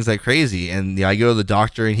pop these things like crazy, and I go to the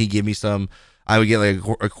doctor and he give me some. I would get like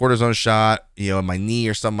a cortisone shot, in my knee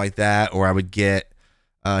or something like that, or I would get.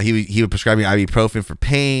 He would prescribe me ibuprofen for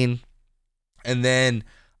pain, and then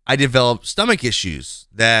I developed stomach issues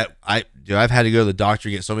that I've had to go to the doctor,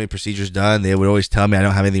 get so many procedures done. They would always tell me I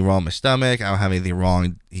don't have anything wrong with my stomach. I don't have anything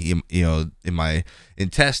wrong, in my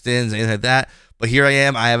intestines, anything like that. But here I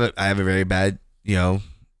am. I have a very bad,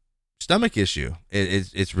 stomach issue.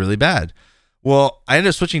 It's really bad. Well, I ended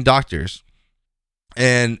up switching doctors,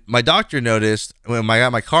 and my doctor noticed when I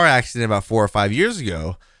got my car accident about 4 or 5 years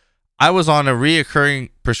ago, I was on a reoccurring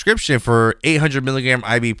prescription for 800 milligram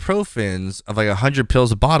ibuprofens of like 100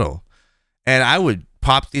 pills a bottle. And I would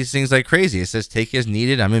pop these things like crazy. It says take as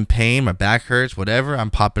needed. I'm in pain. My back hurts, whatever. I'm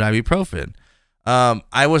popping ibuprofen.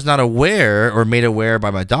 I was not aware or made aware by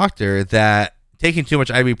my doctor that taking too much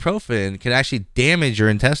ibuprofen can actually damage your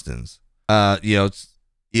intestines.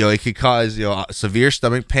 It could cause, severe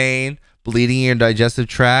stomach pain, bleeding in your digestive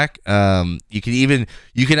tract. You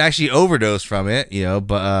can actually overdose from it,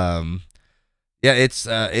 but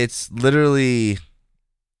it's literally,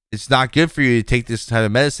 it's not good for you to take this type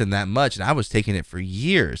of medicine that much. And I was taking it for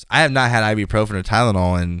years. I have not had ibuprofen or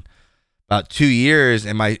Tylenol in about 2 years,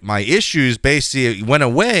 and my issues basically went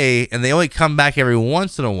away, and they only come back every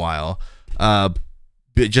once in a while.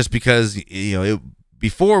 Just because,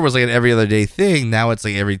 before it was like an every other day thing. Now it's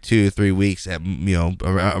like every 2-3 weeks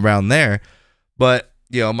around there. But,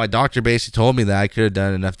 my doctor basically told me that I could have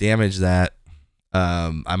done enough damage that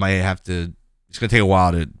I might have to, it's going to take a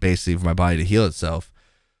while to basically for my body to heal itself.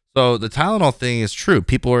 So the Tylenol thing is true.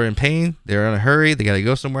 People are in pain. They're in a hurry. They got to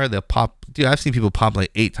go somewhere. They'll pop. Dude, I've seen people pop like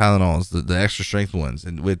 8 Tylenols, the extra strength ones,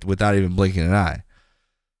 and without even blinking an eye.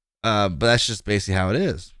 But that's just basically how it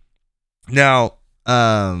is. Now,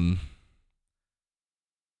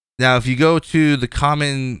 if you go to the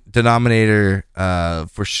common denominator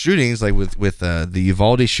for shootings, like with the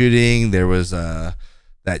Uvalde shooting, there was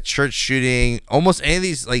that church shooting, almost any of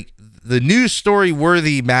these, like the news story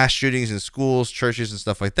worthy mass shootings in schools, churches, and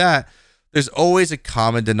stuff like that, there's always a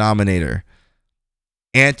common denominator: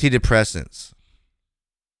 antidepressants.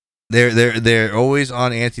 They're always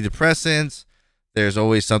on antidepressants. There's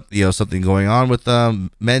always something going on with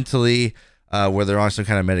them mentally, where they're on some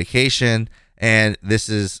kind of medication. And this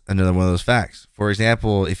is another one of those facts. For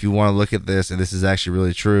example, if you want to look at this, and this is actually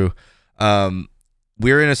really true,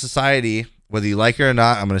 we're in a society, whether you like it or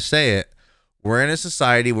not, I'm going to say it, we're in a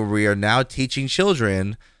society where we are now teaching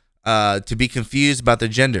children to be confused about their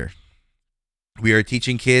gender. We are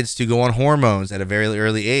teaching kids to go on hormones at a very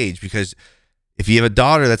early age, because if you have a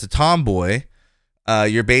daughter that's a tomboy,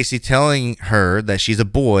 you're basically telling her that she's a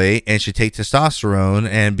boy and should take testosterone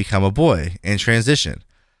and become a boy and transition.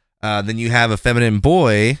 Then you have a feminine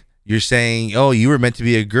boy. You're saying, "Oh, you were meant to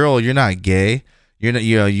be a girl. You're not gay. You're not.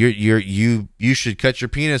 You should cut your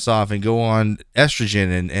penis off and go on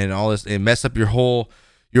estrogen and all this and mess up your whole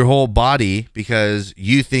body because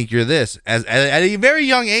you think you're this." At a very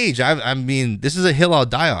young age, I mean, this is a hill I'll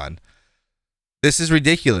die on. This is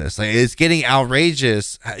ridiculous. Like, it's getting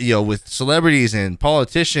outrageous, with celebrities and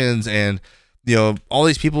politicians and all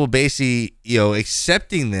these people basically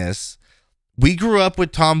accepting this. We grew up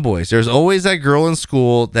with tomboys. There's always that girl in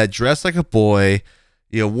school that dressed like a boy,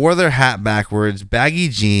 wore their hat backwards, baggy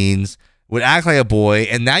jeans, would act like a boy,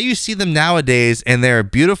 and now you see them nowadays, and they're a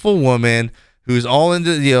beautiful woman who's all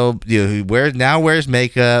into who wears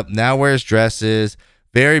makeup, now wears dresses,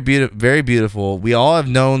 very beautiful. We all have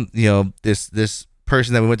known this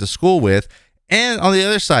person that we went to school with, and on the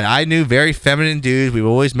other side, I knew very feminine dudes. We would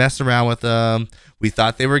always mess around with them. We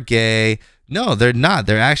thought they were gay. No, they're not.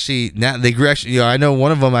 They're actually now. They grew actually. I know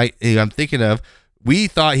one of them. I'm thinking of. We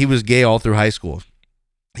thought he was gay all through high school.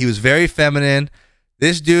 He was very feminine.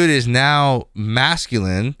 This dude is now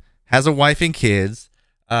masculine. Has a wife and kids.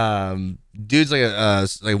 Dude's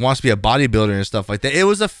like wants to be a bodybuilder and stuff like that. It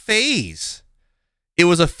was a phase. It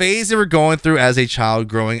was a phase they were going through as a child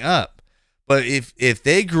growing up. But if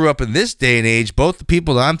they grew up in this day and age, both the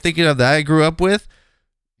people that I'm thinking of that I grew up with,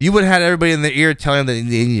 you would have had everybody in their ear telling them that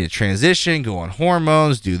they need to transition, go on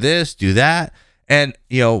hormones, do this, do that. And,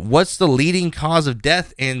 what's the leading cause of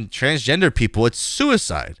death in transgender people? It's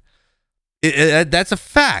suicide. That's a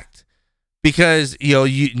fact. Because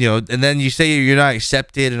you know, and then you say you're not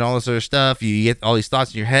accepted and all this other stuff. You get all these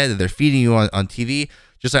thoughts in your head that they're feeding you on TV.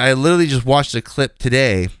 Just like I literally just watched a clip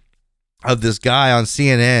today of this guy on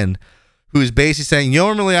CNN who's basically saying,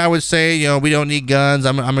 normally I would say, we don't need guns.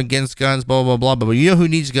 I'm against guns, blah, blah, blah. But you know who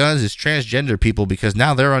needs guns is transgender people because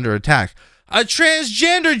now they're under attack. A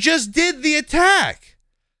transgender just did the attack.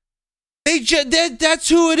 That's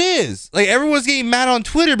who it is. Like, everyone's getting mad on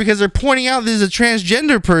Twitter because they're pointing out this is a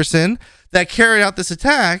transgender person that carried out this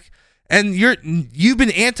attack. And you've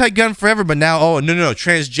been anti-gun forever, but now, no,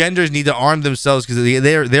 transgenders need to arm themselves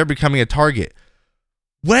because they're becoming a target.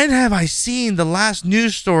 When have I seen the last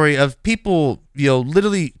news story of people,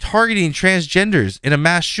 literally targeting transgenders in a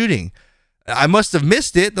mass shooting? I must have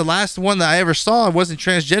missed it. The last one that I ever saw wasn't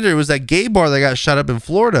transgender. It was that gay bar that got shot up in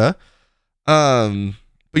Florida. But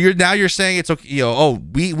you're saying it's okay.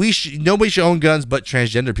 Nobody should own guns but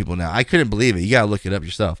transgender people now. I couldn't believe it. You gotta look it up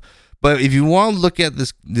yourself. But if you want to look at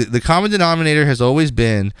this, the common denominator has always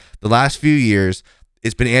been the last few years.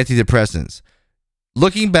 It's been antidepressants.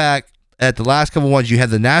 Looking back at the last couple ones, you had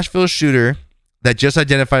the Nashville shooter that just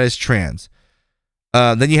identified as trans.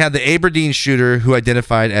 Then you had the Aberdeen shooter who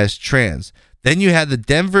identified as trans. Then you had the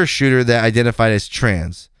Denver shooter that identified as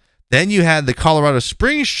trans. Then you had the Colorado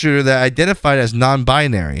Springs shooter that identified as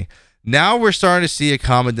non-binary. Now we're starting to see a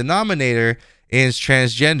common denominator is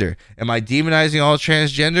transgender. Am I demonizing all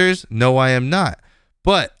transgenders? No, I am not.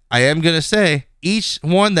 But I am going to say each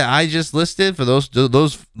one that I just listed for those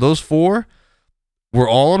four were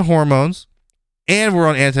all on hormones and were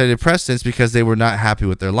on antidepressants because they were not happy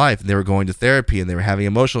with their life and they were going to therapy and they were having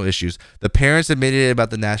emotional issues. The parents admitted it about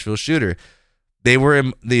the Nashville shooter. They were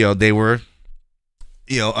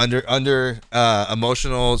under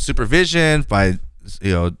emotional supervision by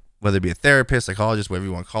whether it be a therapist, psychologist, whatever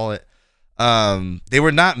you want to call it. They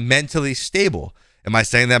were not mentally stable. Am I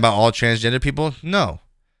saying that about all transgender people? No.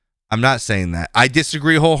 I'm not saying that. I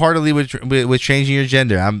disagree wholeheartedly with changing your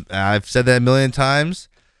gender. I've said that a million times,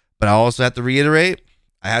 but I also have to reiterate.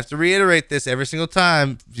 I have to reiterate this every single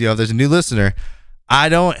time. If there's a new listener, I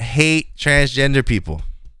don't hate transgender people.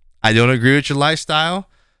 I don't agree with your lifestyle.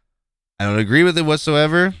 I don't agree with it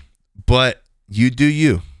whatsoever. But you do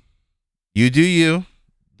you. You do you.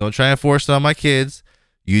 Don't try and force it on my kids.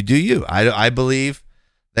 You do you. I believe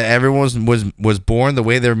that everyone was born the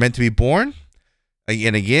way they were meant to be born.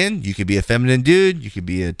 And again, you could be a feminine dude, you could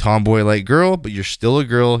be a tomboy-like girl, but you're still a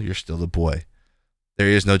girl, you're still a boy. There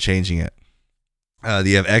is no changing it.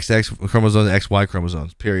 You have XX chromosomes, XY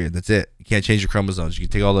chromosomes, period. That's it. You can't change your chromosomes. You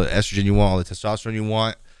can take all the estrogen you want, all the testosterone you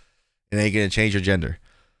want, and it ain't going to change your gender.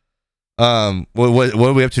 What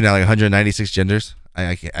are we up to now? Like 196 genders?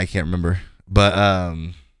 I can't remember. But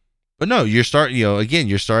no, you're starting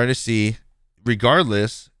to see,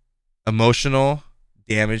 regardless, emotional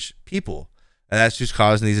damaged people. And that's who's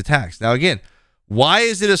causing these attacks. Now, again, why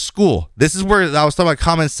is it a school? This is where I was talking about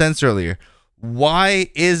common sense earlier. Why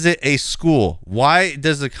is it a school? Why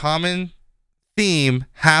does the common theme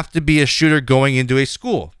have to be a shooter going into a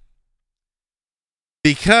school?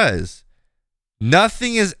 Because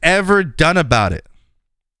nothing is ever done about it.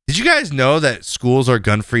 Did you guys know that schools are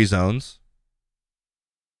gun-free zones?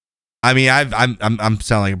 I mean, I'm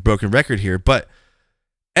sounding like a broken record here, but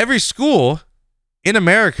every school in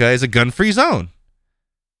America is a gun-free zone.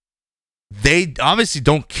 They obviously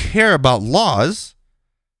don't care about laws.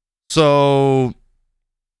 So,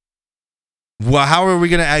 how are we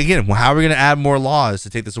going to add more laws to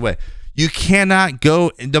take this away? You cannot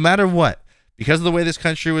go, no matter what, because of the way this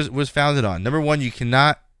country was founded on. Number one, you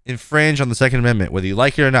cannot infringe on the Second Amendment, whether you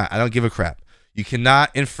like it or not. I don't give a crap. You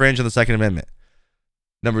cannot infringe on the Second Amendment.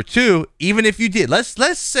 Number two, even if you did,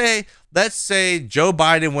 let's say Joe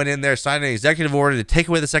Biden went in there, signed an executive order to take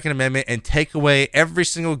away the Second Amendment and take away every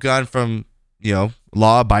single gun from,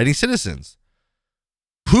 law-abiding citizens.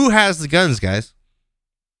 Who has the guns, guys?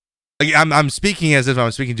 Like, I'm speaking as if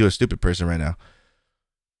I'm speaking to a stupid person right now.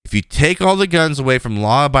 If you take all the guns away from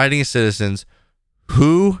law-abiding citizens,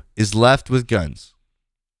 who is left with guns?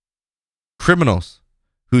 Criminals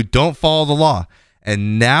who don't follow the law.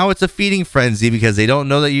 And now it's a feeding frenzy because they don't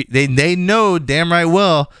know that they know damn right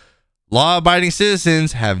well law-abiding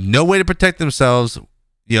citizens have no way to protect themselves.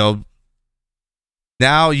 Now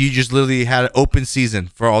you just literally had an open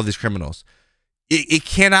season for all these criminals. It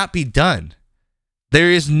cannot be done.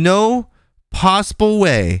 There is no possible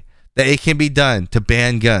way that it can be done to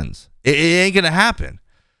ban guns. It ain't going to happen.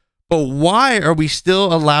 But why are we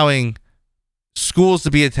still allowing schools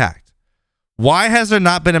to be attacked? Why has there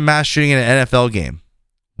not been a mass shooting in an NFL game?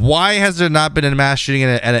 Why has there not been a mass shooting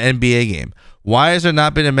at an NBA game? Why has there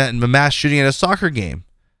not been a mass shooting at a soccer game?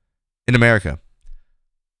 in America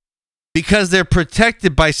because they're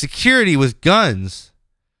protected by security with guns.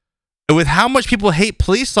 And with how much people hate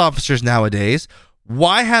police officers nowadays,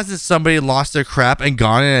 why hasn't somebody lost their crap and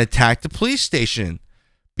gone and attacked the police station?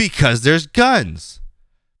 Because there's guns.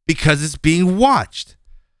 Because it's being watched.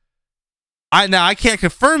 I can't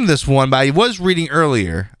confirm this one, but I was reading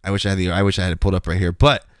earlier. I wish I had it pulled up right here.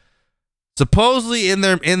 But supposedly in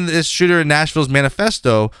this shooter in Nashville's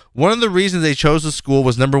manifesto, one of the reasons they chose the school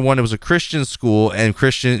was, number one, it was a Christian school, and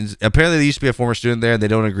Christians apparently there used to be a former student there, and they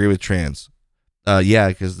don't agree with trans. Yeah,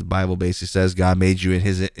 because the Bible basically says God made you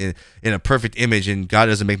in a perfect image, and God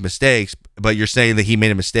doesn't make mistakes. But you're saying that He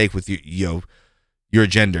made a mistake with your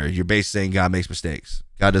gender. You're basically saying God makes mistakes.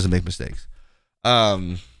 God doesn't make mistakes.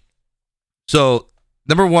 So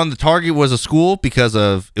number one, the target was a school because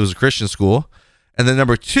it was a Christian school, and then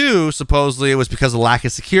number two, supposedly it was because of lack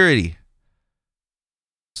of security.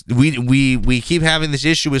 We keep having this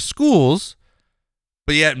issue with schools.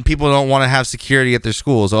 But yet people don't want to have security at their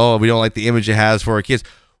schools. Oh, we don't like the image it has for our kids.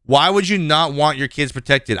 Why would you not want your kids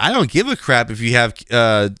protected? I don't give a crap if you have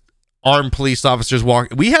armed police officers walk.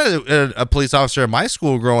 We had a police officer at my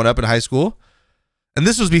school growing up in high school, and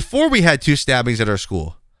this was before we had 2 stabbings at our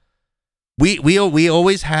school. We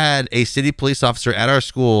always had a city police officer at our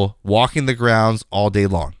school walking the grounds all day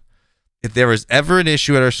long. If there was ever an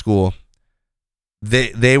issue at our school,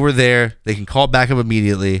 they were there. They can call back up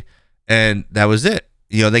immediately, and that was it.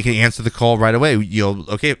 They can answer the call right away.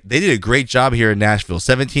 Okay, they did a great job here in Nashville.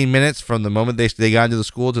 17 minutes from the moment they got into the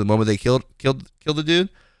school to the moment they killed the dude.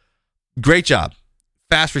 Great job.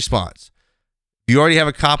 Fast response. If you already have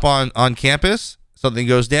a cop on campus, something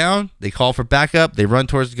goes down, they call for backup, they run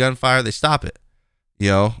towards the gunfire, they stop it.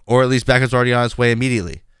 Or at least backup's already on its way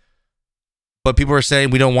immediately. But people are saying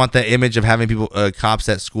we don't want that image of having cops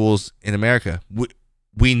at schools in America.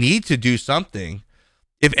 We need to do something.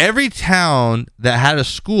 If every town that had a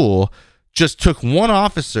school just took one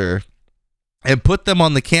officer and put them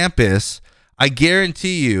on the campus, I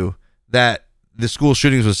guarantee you that the school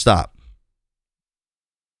shootings would stop.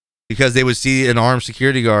 Because they would see an armed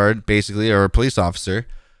security guard, basically, or a police officer,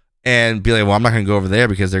 and be like, well, I'm not going to go over there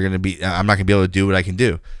because I'm not going to be able to do what I can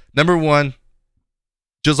do. Number one,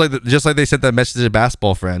 just like they sent that message to a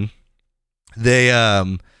basketball friend, they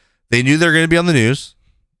knew they were going to be on the news.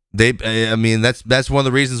 That's one of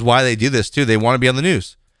the reasons why they do this too. They want to be on the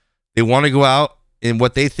news. They want to go out in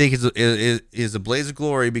what they think is a blaze of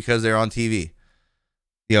glory because they're on TV.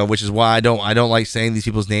 Which is why I don't like saying these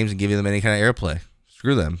people's names and giving them any kind of airplay.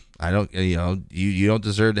 Screw them. I don't. You don't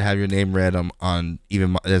deserve to have your name read on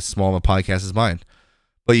even as small of a podcast as mine.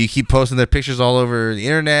 But you keep posting their pictures all over the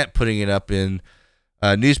internet, putting it up in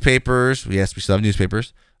newspapers. Yes, we still have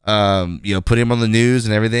newspapers. Putting them on the news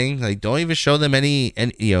and everything. Like, don't even show them don't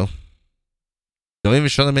even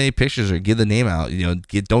show them any pictures or give the name out.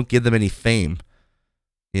 Don't give them any fame.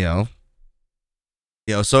 So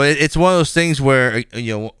it's one of those things where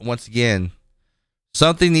once again,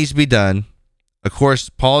 something needs to be done. Of course,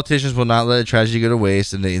 politicians will not let a tragedy go to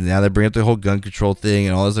waste, and now they bring up the whole gun control thing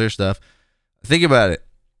and all this other stuff. Think about it.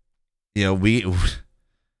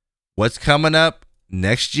 What's coming up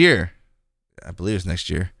next year? I believe it's next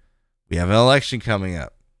year. We have an election coming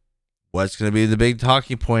up. What's going to be the big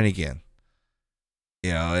talking point again?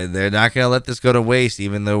 They're not going to let this go to waste,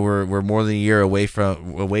 even though we're more than a year away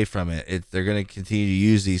from it. They're going to continue to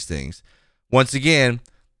use these things. Once again,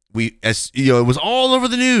 it was all over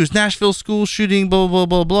the news. Nashville school shooting, blah blah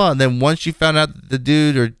blah blah. And then once you found out that the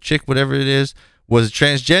dude or chick, whatever it is, was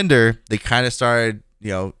transgender, they kind of started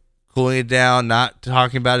cooling it down, not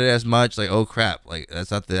talking about it as much. Like, oh crap, like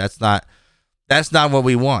that's not what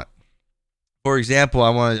we want. For example,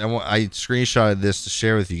 I screenshotted this to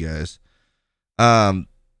share with you guys.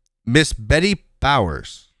 Miss Betty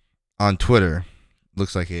Bowers on Twitter,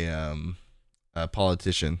 looks like a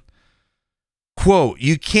politician. Quote,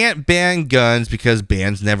 "You can't ban guns because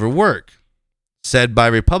bans never work," said by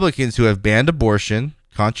Republicans who have banned abortion,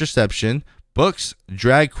 contraception, books,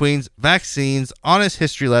 drag queens, vaccines, honest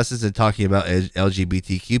history lessons, and talking about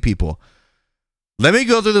LGBTQ people. Let me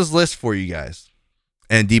go through this list for you guys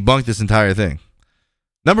and debunk this entire thing.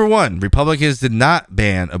 Number one, Republicans did not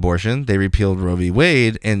ban abortion. They repealed Roe v.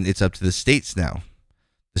 Wade, and it's up to the states now.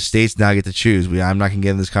 The states now get to choose. I'm not going to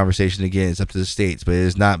get in this conversation again. It's up to the states, but it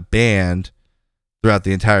is not banned throughout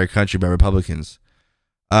the entire country by Republicans.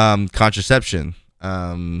 Contraception.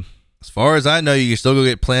 As far as I know, you can still go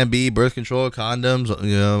get Plan B, birth control, condoms,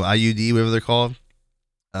 IUD, whatever they're called.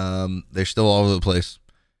 They're still all over the place.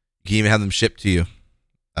 You can even have them shipped to you.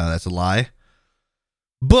 That's a lie.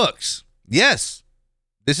 Books. Yes.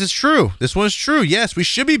 This is true. This one's true. Yes, we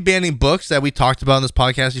should be banning books that we talked about in this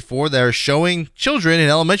podcast before that are showing children in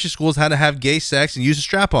elementary schools how to have gay sex and use a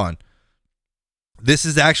strap-on. This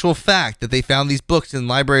is the actual fact that they found these books in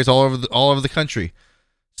libraries all over the country.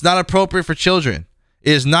 It's not appropriate for children.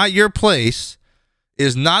 It is not your place. It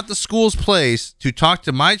is not the school's place to talk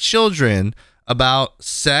to my children about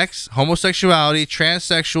sex, homosexuality,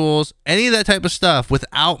 transsexuals, any of that type of stuff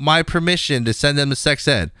without my permission to send them to sex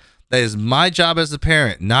ed. That is my job as a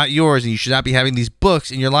parent, not yours, and you should not be having these books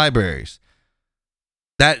in your libraries.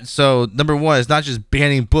 So number one, it's not just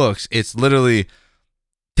banning books, it's literally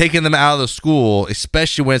taking them out of the school,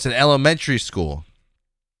 especially when it's an elementary school.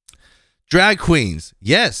 Drag queens,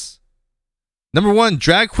 yes. Number one,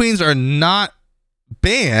 drag queens are not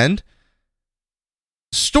banned.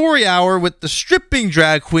 Story hour with the stripping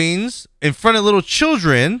drag queens in front of little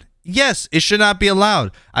children, yes, it should not be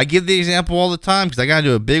allowed. I give the example all the time because I got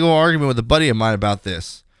into a big old argument with a buddy of mine about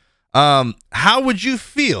this. How would you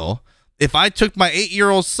feel if I took my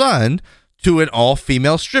 8-year-old son to an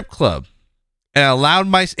all-female strip club and allowed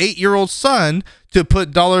my 8-year-old son to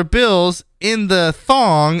put dollar bills in the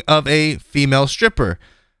thong of a female stripper?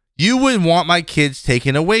 You would want my kids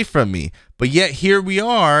taken away from me. But yet here we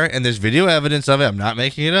are, and there's video evidence of it. I'm not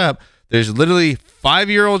making it up. There's literally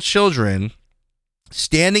 5-year-old children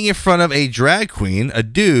standing in front of a drag queen, a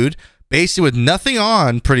dude, basically with nothing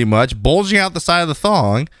on, pretty much, bulging out the side of the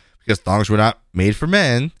thong, because thongs were not made for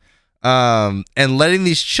men, and letting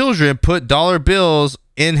these children put dollar bills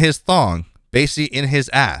in his thong, basically in his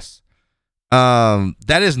ass.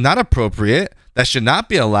 That is not appropriate. That should not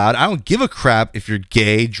be allowed. I don't give a crap if you're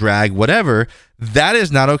gay, drag, whatever. That is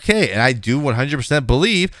not okay. And I do 100%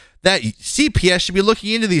 believe that CPS should be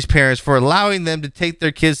looking into these parents for allowing them to take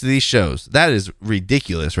their kids to these shows. That is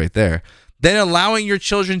ridiculous right there. Then allowing your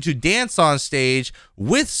children to dance on stage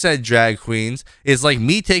with said drag queens is like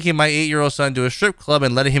me taking my 8-year-old son to a strip club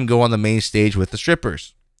and letting him go on the main stage with the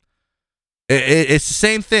strippers. It's the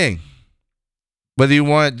same thing. Whether you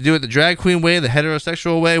want to do it the drag queen way, the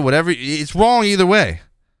heterosexual way, whatever, it's wrong either way.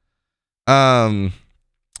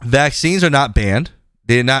 Vaccines are not banned.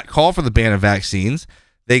 They did not call for the ban of vaccines.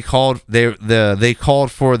 They called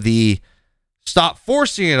for the stop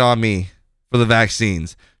forcing it on me for the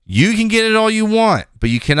vaccines. You can get it all you want, but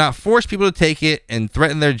you cannot force people to take it and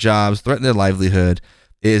threaten their jobs, threaten their livelihood.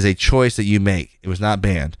 It is a choice that you make. It was not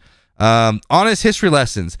banned. Honest history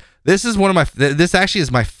lessons. This is this actually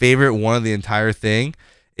is my favorite one of the entire thing.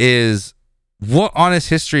 Is what honest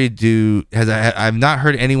history I've not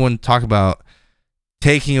heard anyone talk about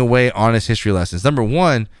taking away honest history lessons. Number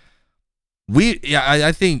one,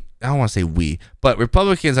 I think, I don't want to say we, but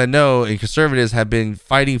Republicans I know and conservatives have been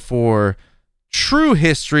fighting for true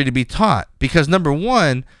history to be taught, because number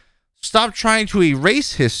one, stop trying to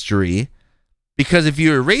erase history, because if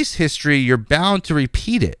you erase history, you're bound to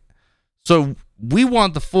repeat it. So we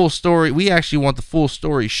want the full story. We actually want the full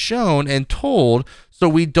story shown and told so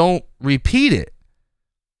we don't repeat it.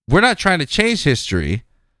 We're not trying to change history.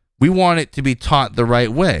 We want it to be taught the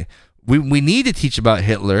right way. We need to teach about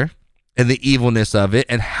Hitler and the evilness of it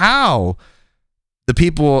and how the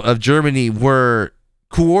people of Germany were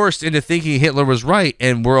coerced into thinking Hitler was right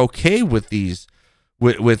and were okay with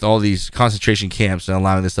with all these concentration camps and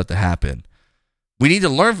allowing this stuff to happen. We need to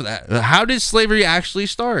learn from that. How did slavery actually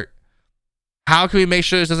start? How can we make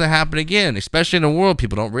sure this doesn't happen again? Especially in the world,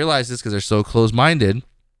 people don't realize this because they're so closed-minded.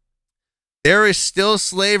 There is still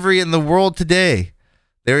slavery in the world today.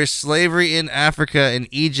 There is slavery in Africa and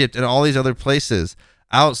Egypt and all these other places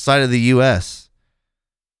outside of the U.S.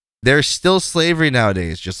 There's still slavery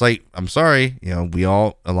nowadays. Just like, I'm sorry, a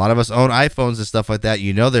lot of us own iPhones and stuff like that.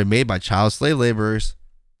 They're made by child slave laborers.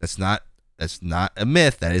 That's not a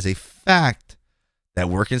myth. That is a fact. That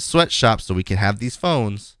work in sweatshops so we can have these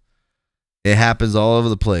phones. It happens all over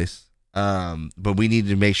the place. But we need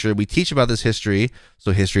to make sure we teach about this history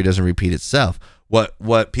so history doesn't repeat itself.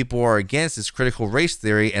 What people are against is critical race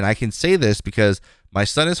theory, and I can say this because my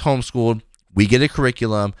son is homeschooled. We get a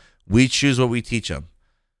curriculum. We choose what we teach him.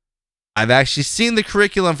 I've actually seen the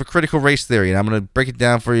curriculum for critical race theory, and I'm going to break it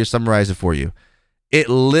down for you, summarize it for you. It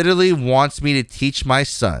literally wants me to teach my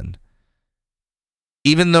son,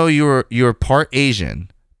 even though you're part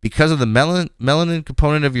Asian, because of the melanin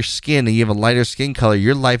component of your skin and you have a lighter skin color,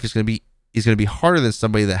 your life is going to be harder than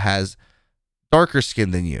somebody that has darker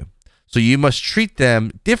skin than you. So you must treat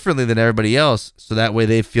them differently than everybody else so that way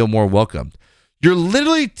they feel more welcomed. You're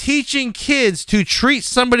literally teaching kids to treat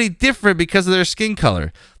somebody different because of their skin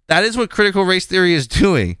color. That is what critical race theory is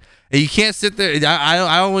doing. And you can't sit there.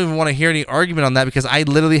 I don't even want to hear any argument on that because I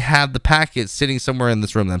literally have the packet sitting somewhere in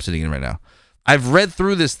this room that I'm sitting in right now. I've read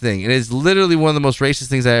through this thing. It is literally one of the most racist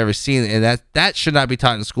things I've ever seen, and that should not be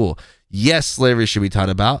taught in school. Yes, slavery should be taught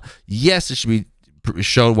about. Yes, it should be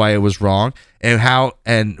shown why it was wrong and how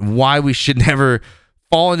and why we should never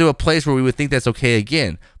fall into a place where we would think that's okay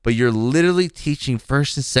again. But you're literally teaching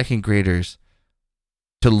first and second graders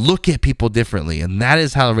to look at people differently, and that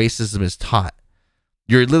is how racism is taught.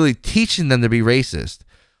 You're literally teaching them to be racist.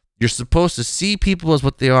 You're supposed to see people as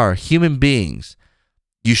what they are, human beings.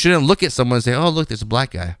 You shouldn't look at someone and say, oh, look, there's a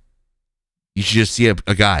black guy. You should just see a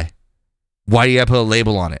guy. Why do you have to put a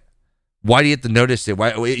label on it? Why do you have to notice it?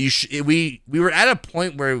 We were at a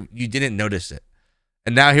point where you didn't notice it.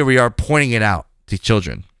 And now here we are pointing it out to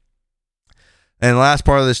children. And the last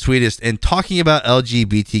part of this tweet is, and talking about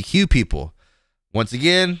LGBTQ people. Once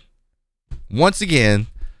again,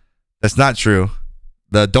 that's not true.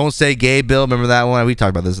 The Don't Say Gay bill, remember that one? We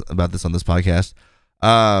talked about this on this podcast.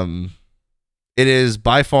 It is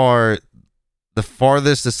by far the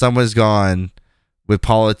farthest that someone's gone with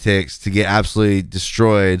politics to get absolutely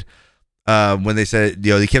destroyed. When they said,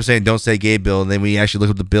 they kept saying Don't Say Gay bill, and then when you actually look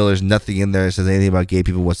at the bill, there's nothing in there that says anything about gay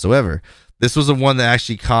people whatsoever. This was the one that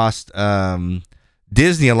actually cost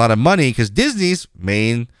Disney a lot of money, because Disney's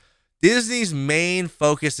main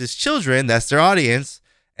focus is children. That's their audience.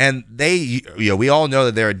 And we all know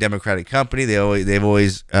that they're a Democratic company. They've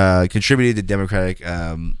always contributed to Democratic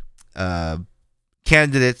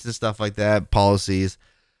candidates and stuff like that, policies.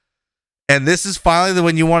 And this is finally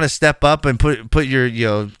when you want to step up and put your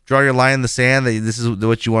draw your line in the sand that this is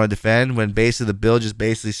what you want to defend. When basically the bill just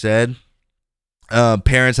basically said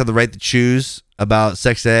parents have the right to choose about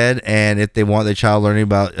sex ed, and if they want their child learning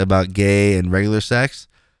about gay and regular sex,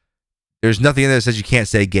 there's nothing in there that says you can't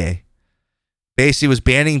say gay. Basically was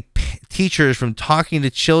banning teachers from talking to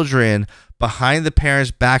children behind the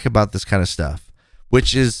parents' back about this kind of stuff,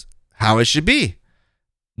 which is how it should be.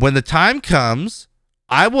 When the time comes,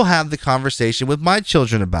 I will have the conversation with my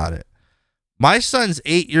children about it. My son's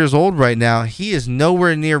 8 years old right now. He is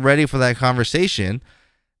nowhere near ready for that conversation,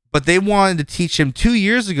 but they wanted to teach him 2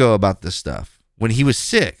 years ago about this stuff when he was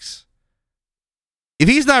 6. If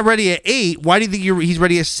he's not ready at 8, why do you think he's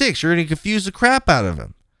ready at 6? You're going to confuse the crap out of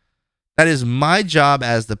him. That is my job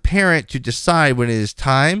as the parent to decide when it is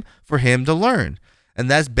time for him to learn.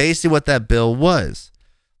 And that's basically what that bill was.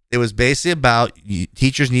 It was basically about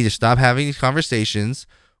teachers need to stop having these conversations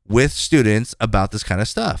with students about this kind of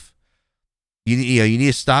stuff. You need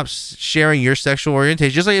to stop sharing your sexual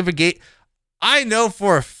orientation. Just like if a gay, I know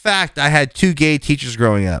for a fact I had 2 gay teachers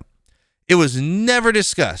growing up. It was never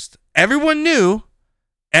discussed. Everyone knew.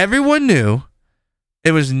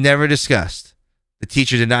 It was never discussed. The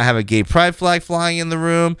teacher did not have a gay pride flag flying in the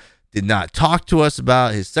room, did not talk to us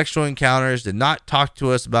about his sexual encounters, did not talk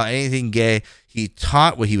to us about anything gay. He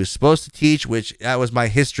taught what he was supposed to teach, which that was my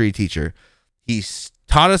history teacher. He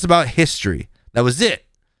taught us about history. That was it.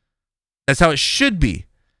 That's how it should be.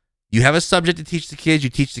 You have a subject to teach the kids,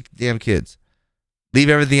 you teach the damn kids. Leave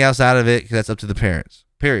everything else out of it, because that's up to the parents.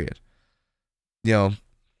 Period.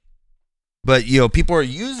 But people are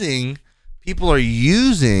using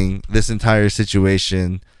this entire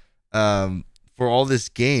situation for all this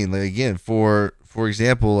gain. Like, again, for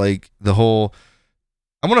example, like the whole,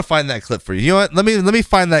 I'm gonna find that clip for you. You know what? Let me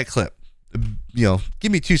find that clip.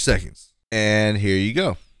 Give me 2 seconds. And here you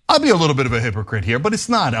go. I'll be a little bit of a hypocrite here, but it's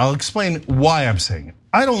not. I'll explain why I'm saying it.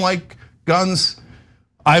 I don't like guns.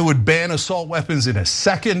 I would ban assault weapons in a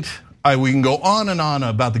second. We can go on and on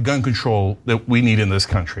about the gun control that we need in this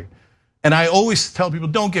country. And I always tell people,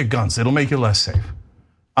 don't get guns. It'll make you less safe.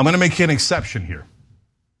 I'm gonna make an exception here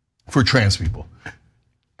for trans people.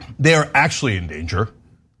 They are actually in danger.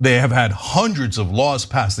 They have had hundreds of laws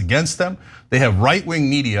passed against them. They have right-wing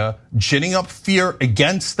media ginning up fear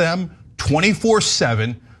against them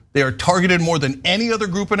 24/7. They are targeted more than any other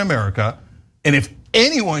group in America. And if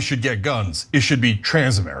anyone should get guns, it should be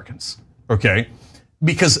trans Americans, okay?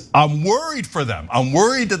 Because I'm worried for them. I'm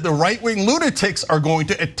worried that the right-wing lunatics are going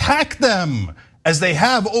to attack them as they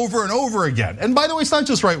have over and over again. And by the way, it's not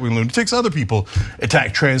just right-wing lunatics, other people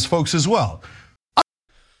attack trans folks as well.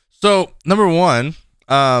 So, number one,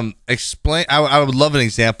 explain, I would love an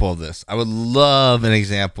example of this. I would love an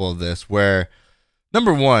example of this where,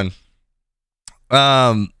 number one,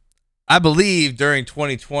 I believe during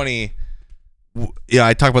 2020,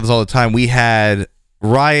 I talk about this all the time, we had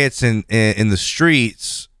riots in the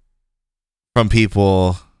streets from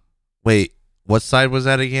people. Wait, what side was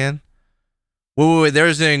that again? Wait, there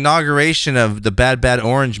was an inauguration of the bad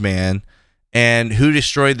orange man, and who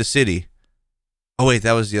destroyed the city? Oh wait,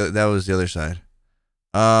 that was the other side.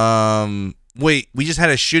 Wait, we just had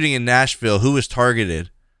a shooting in Nashville. Who was targeted?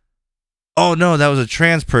 Oh no, that was a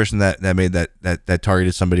trans person that made that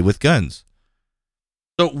targeted somebody with guns.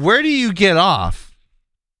 So where do you get off?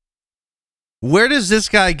 Where does this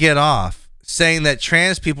guy get off saying that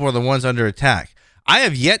trans people are the ones under attack? I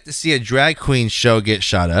have yet to see a drag queen show get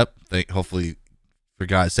shot up. Hopefully, for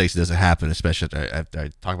God's sakes, it doesn't happen, especially after I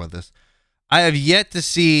talk about this. I have yet to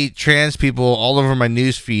see trans people all over my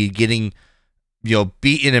news feed getting,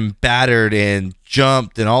 beaten and battered and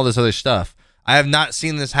jumped and all this other stuff. I have not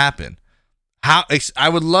seen this happen. I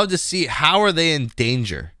would love to see, how are they in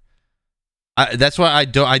danger? That's why I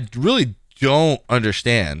really don't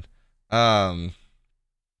understand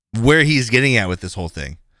where he's getting at with this whole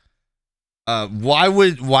thing. Why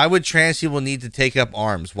would trans people need to take up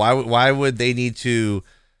arms? Why would they need to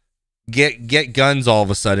get guns all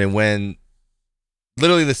of a sudden when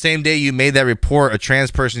literally the same day you made that report, a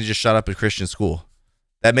trans person just shot up a Christian school?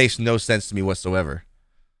 That makes no sense to me whatsoever.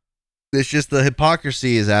 It's just, the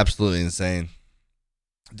hypocrisy is absolutely insane.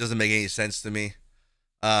 It doesn't make any sense to me.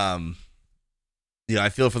 I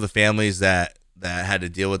feel for the families that had to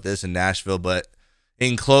deal with this in Nashville, but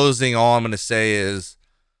in closing, all I'm going to say is,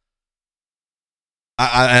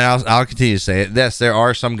 I'll continue to say it. Yes, there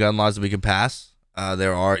are some gun laws that we can pass.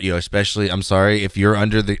 There are, especially, I'm sorry, if you're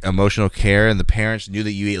under the emotional care and the parents knew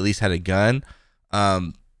that you at least had a gun.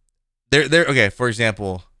 Okay, for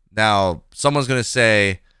example, now someone's going to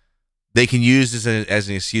say they can use this as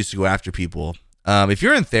an excuse to go after people. If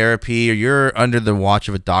you're in therapy or you're under the watch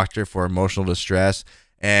of a doctor for emotional distress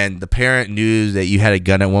and the parent knew that you had a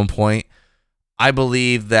gun at one point, I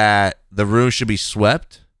believe that the room should be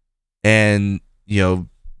swept and,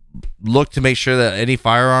 look to make sure that any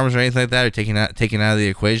firearms or anything like that are taken out of the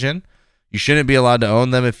equation. You shouldn't be allowed to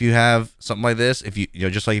own them if you have something like this. If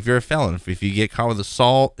just like if you're a felon, if you get caught with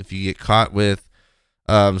assault, if you get caught with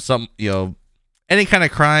any kind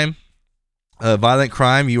of crime, violent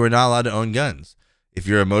crime, you are not allowed to own guns. If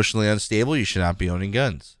you're emotionally unstable, you should not be owning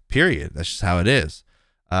guns. Period. That's just how it is.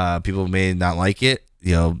 People may not like it.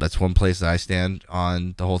 That's one place that I stand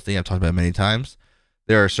on the whole thing. I've talked about it many times.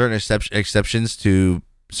 There are certain exceptions to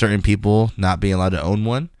certain people not being allowed to own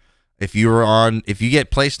one. If you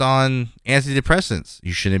get placed on antidepressants,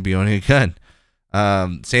 you shouldn't be owning a gun.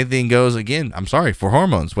 Same thing goes again. I'm sorry, for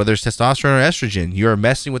hormones, whether it's testosterone or estrogen, you are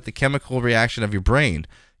messing with the chemical reaction of your brain.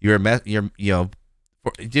 Dude,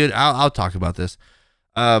 I'll talk about this.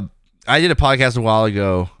 I did a podcast a while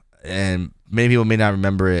ago, and many people may not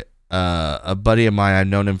remember it. A buddy of mine, I've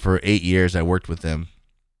known him for 8 years. I worked with him.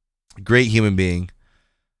 Great human being.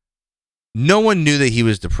 No one knew that he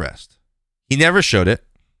was depressed. He never showed it.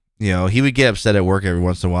 He would get upset at work every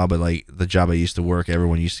once in a while, but like the job I used to work,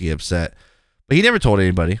 everyone used to get upset. But he never told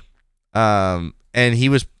anybody. And he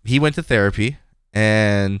went to therapy,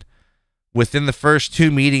 and within the first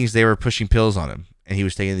 2 meetings, they were pushing pills on him, and he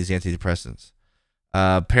was taking these antidepressants.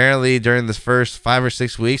 Apparently, during the first 5 or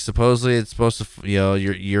 6 weeks, supposedly it's supposed to,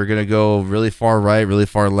 you're gonna go really far right, really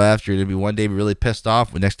far left. You're gonna be one day really pissed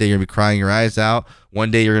off, the next day you're gonna be crying your eyes out. One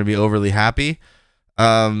day you're gonna be overly happy.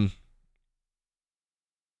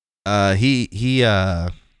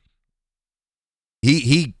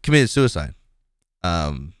 He committed suicide.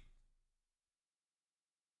 Sorry.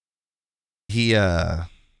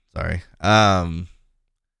 I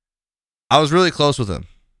was really close with him.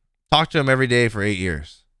 Talked to him every day for 8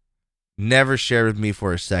 years. Never shared with me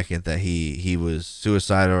for a second that he was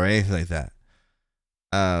suicidal or anything like that.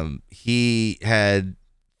 He had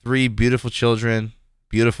 3 beautiful children,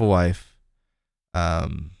 beautiful wife.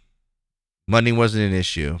 Money wasn't an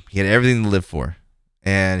issue. He had everything to live for.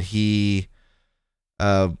 And he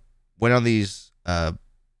went on these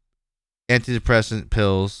antidepressant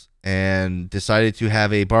pills and decided to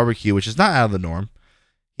have a barbecue, which is not out of the norm.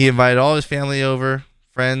 He invited all his family over,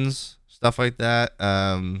 friends, stuff like that.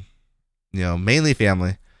 Mainly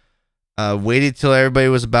family. Waited till everybody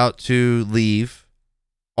was about to leave.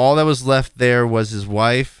 All that was left there was his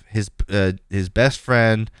wife, his best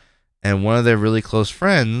friend, and one of their really close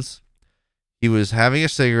friends. He was having a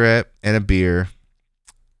cigarette and a beer.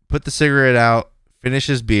 Put the cigarette out, finished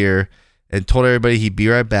his beer, and told everybody he'd be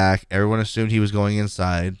right back. Everyone assumed he was going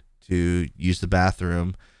inside to use the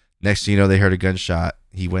bathroom. Next thing you know, they heard a gunshot.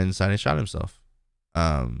 He went inside and shot himself.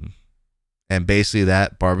 And basically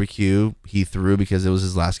that barbecue he threw because it was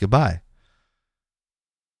his last goodbye.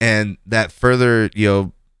 And that further,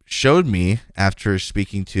 showed me, after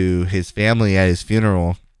speaking to his family at his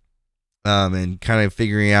funeral, and kind of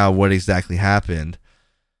figuring out what exactly happened.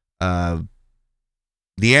 The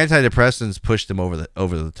antidepressants pushed him over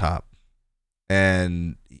the top,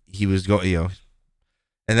 and he was going,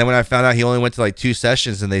 and then when I found out he only went to like 2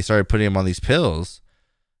 sessions and they started putting him on these pills,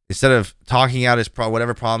 instead of talking out his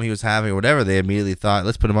whatever problem he was having or whatever, they immediately thought,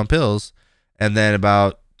 let's put him on pills. And then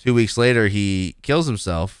about 2 weeks later, he kills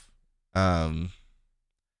himself.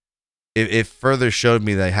 It further showed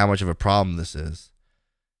me that how much of a problem this is,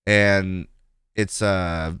 and it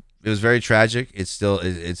was very tragic. It's still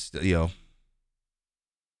it's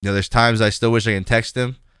there's times I still wish I can text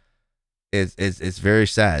him. It's very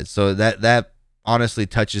sad. So that honestly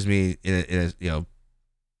touches me in a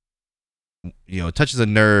touches a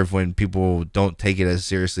nerve when people don't take it as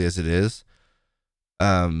seriously as it is.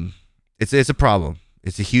 It's a problem.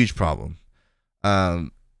 It's a huge problem.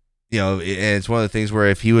 And it's one of the things where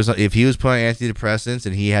if he was putting antidepressants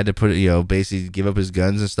and he had to basically give up his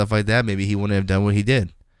guns and stuff like that, maybe he wouldn't have done what he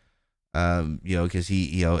did. Because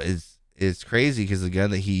it's crazy because the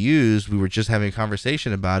gun that he used, we were just having a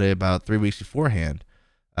conversation about it about 3 weeks beforehand.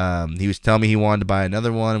 He was telling me he wanted to buy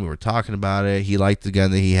another one. We were talking about it. He liked the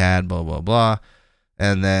gun that he had, blah, blah, blah.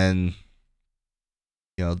 And then,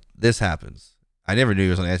 this happens. I never knew he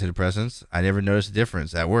was on antidepressants. I never noticed a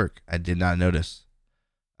difference at work. I did not notice.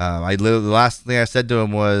 The last thing I said to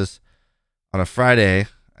him was on a Friday,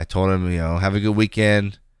 I told him, have a good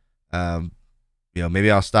weekend.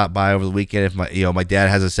 Maybe I'll stop by over the weekend if my dad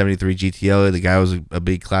has a 73 GTO. The guy was a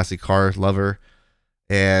big classic car lover.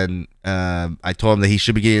 And I told him that he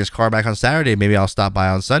should be getting his car back on Saturday. Maybe I'll stop by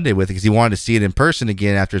on Sunday with it because he wanted to see it in person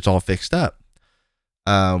again after it's all fixed up.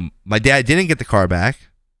 My dad didn't get the car back,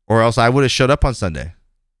 or else I would have showed up on Sunday,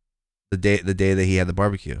 the day that he had the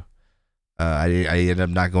barbecue. I ended up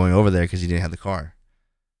not going over there because he didn't have the car.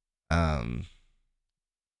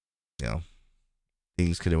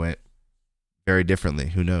 Things could have went very differently.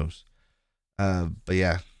 Who knows? But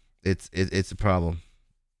yeah, it's a problem.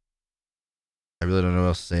 I really don't know what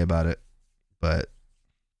else to say about it. But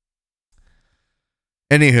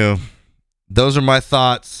anywho, those are my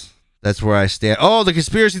thoughts. That's where I stand. Oh, the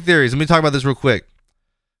conspiracy theories. Let me talk about this real quick.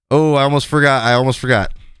 Oh, I almost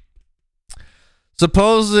forgot.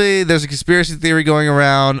 Supposedly, there's a conspiracy theory going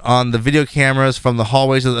around on the video cameras from the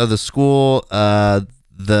hallways of the school.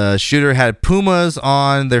 The shooter had Pumas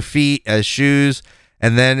on their feet as shoes.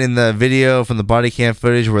 And then in the video from the body cam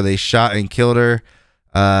footage where they shot and killed her,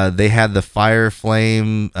 they had the fire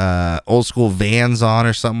flame old school Vans on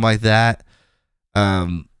or something like that.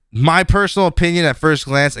 My personal opinion at first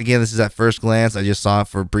glance, again, this is at first glance. I just saw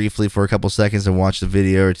it briefly for a couple seconds and watched the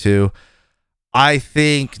video or two. I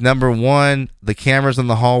think, number one, the cameras in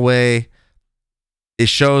the hallway, it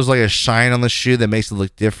shows like a shine on the shoe that makes it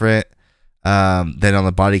look different than on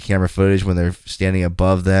the body camera footage when they're standing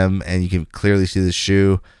above them and you can clearly see the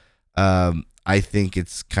shoe. I think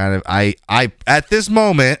it's kind of, I at this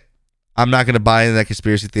moment, I'm not going to buy into that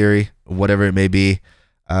conspiracy theory, whatever it may be.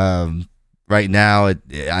 Right now,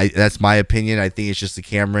 that's my opinion. I think it's just the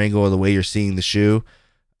camera angle or the way you're seeing the shoe.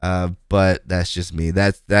 But that's just me.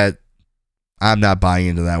 I'm not buying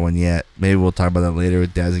into that one yet. Maybe we'll talk about that later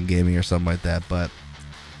with Daz and Gaming or something like that. But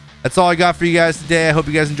that's all I got for you guys today. I hope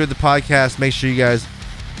you guys enjoyed the podcast. Make sure you guys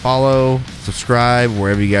follow, subscribe,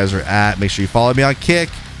 wherever you guys are at. Make sure you follow me on Kick.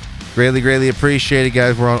 Greatly appreciate it,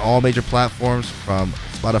 guys. We're on all major platforms from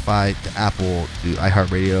Spotify to Apple to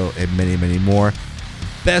iHeartRadio and many, many more.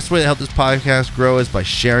 Best way to help this podcast grow is by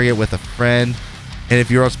sharing it with a friend. And if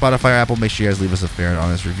you're on Spotify or Apple, make sure you guys leave us a fair and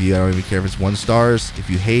honest review. I don't even care if it's 1 star. If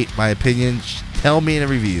you hate my opinion, tell me in a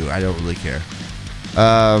review. I don't really care.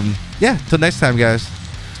 Till next time, guys.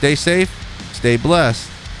 Stay safe, stay blessed,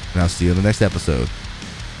 and I'll see you in the next episode.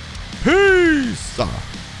 Peace!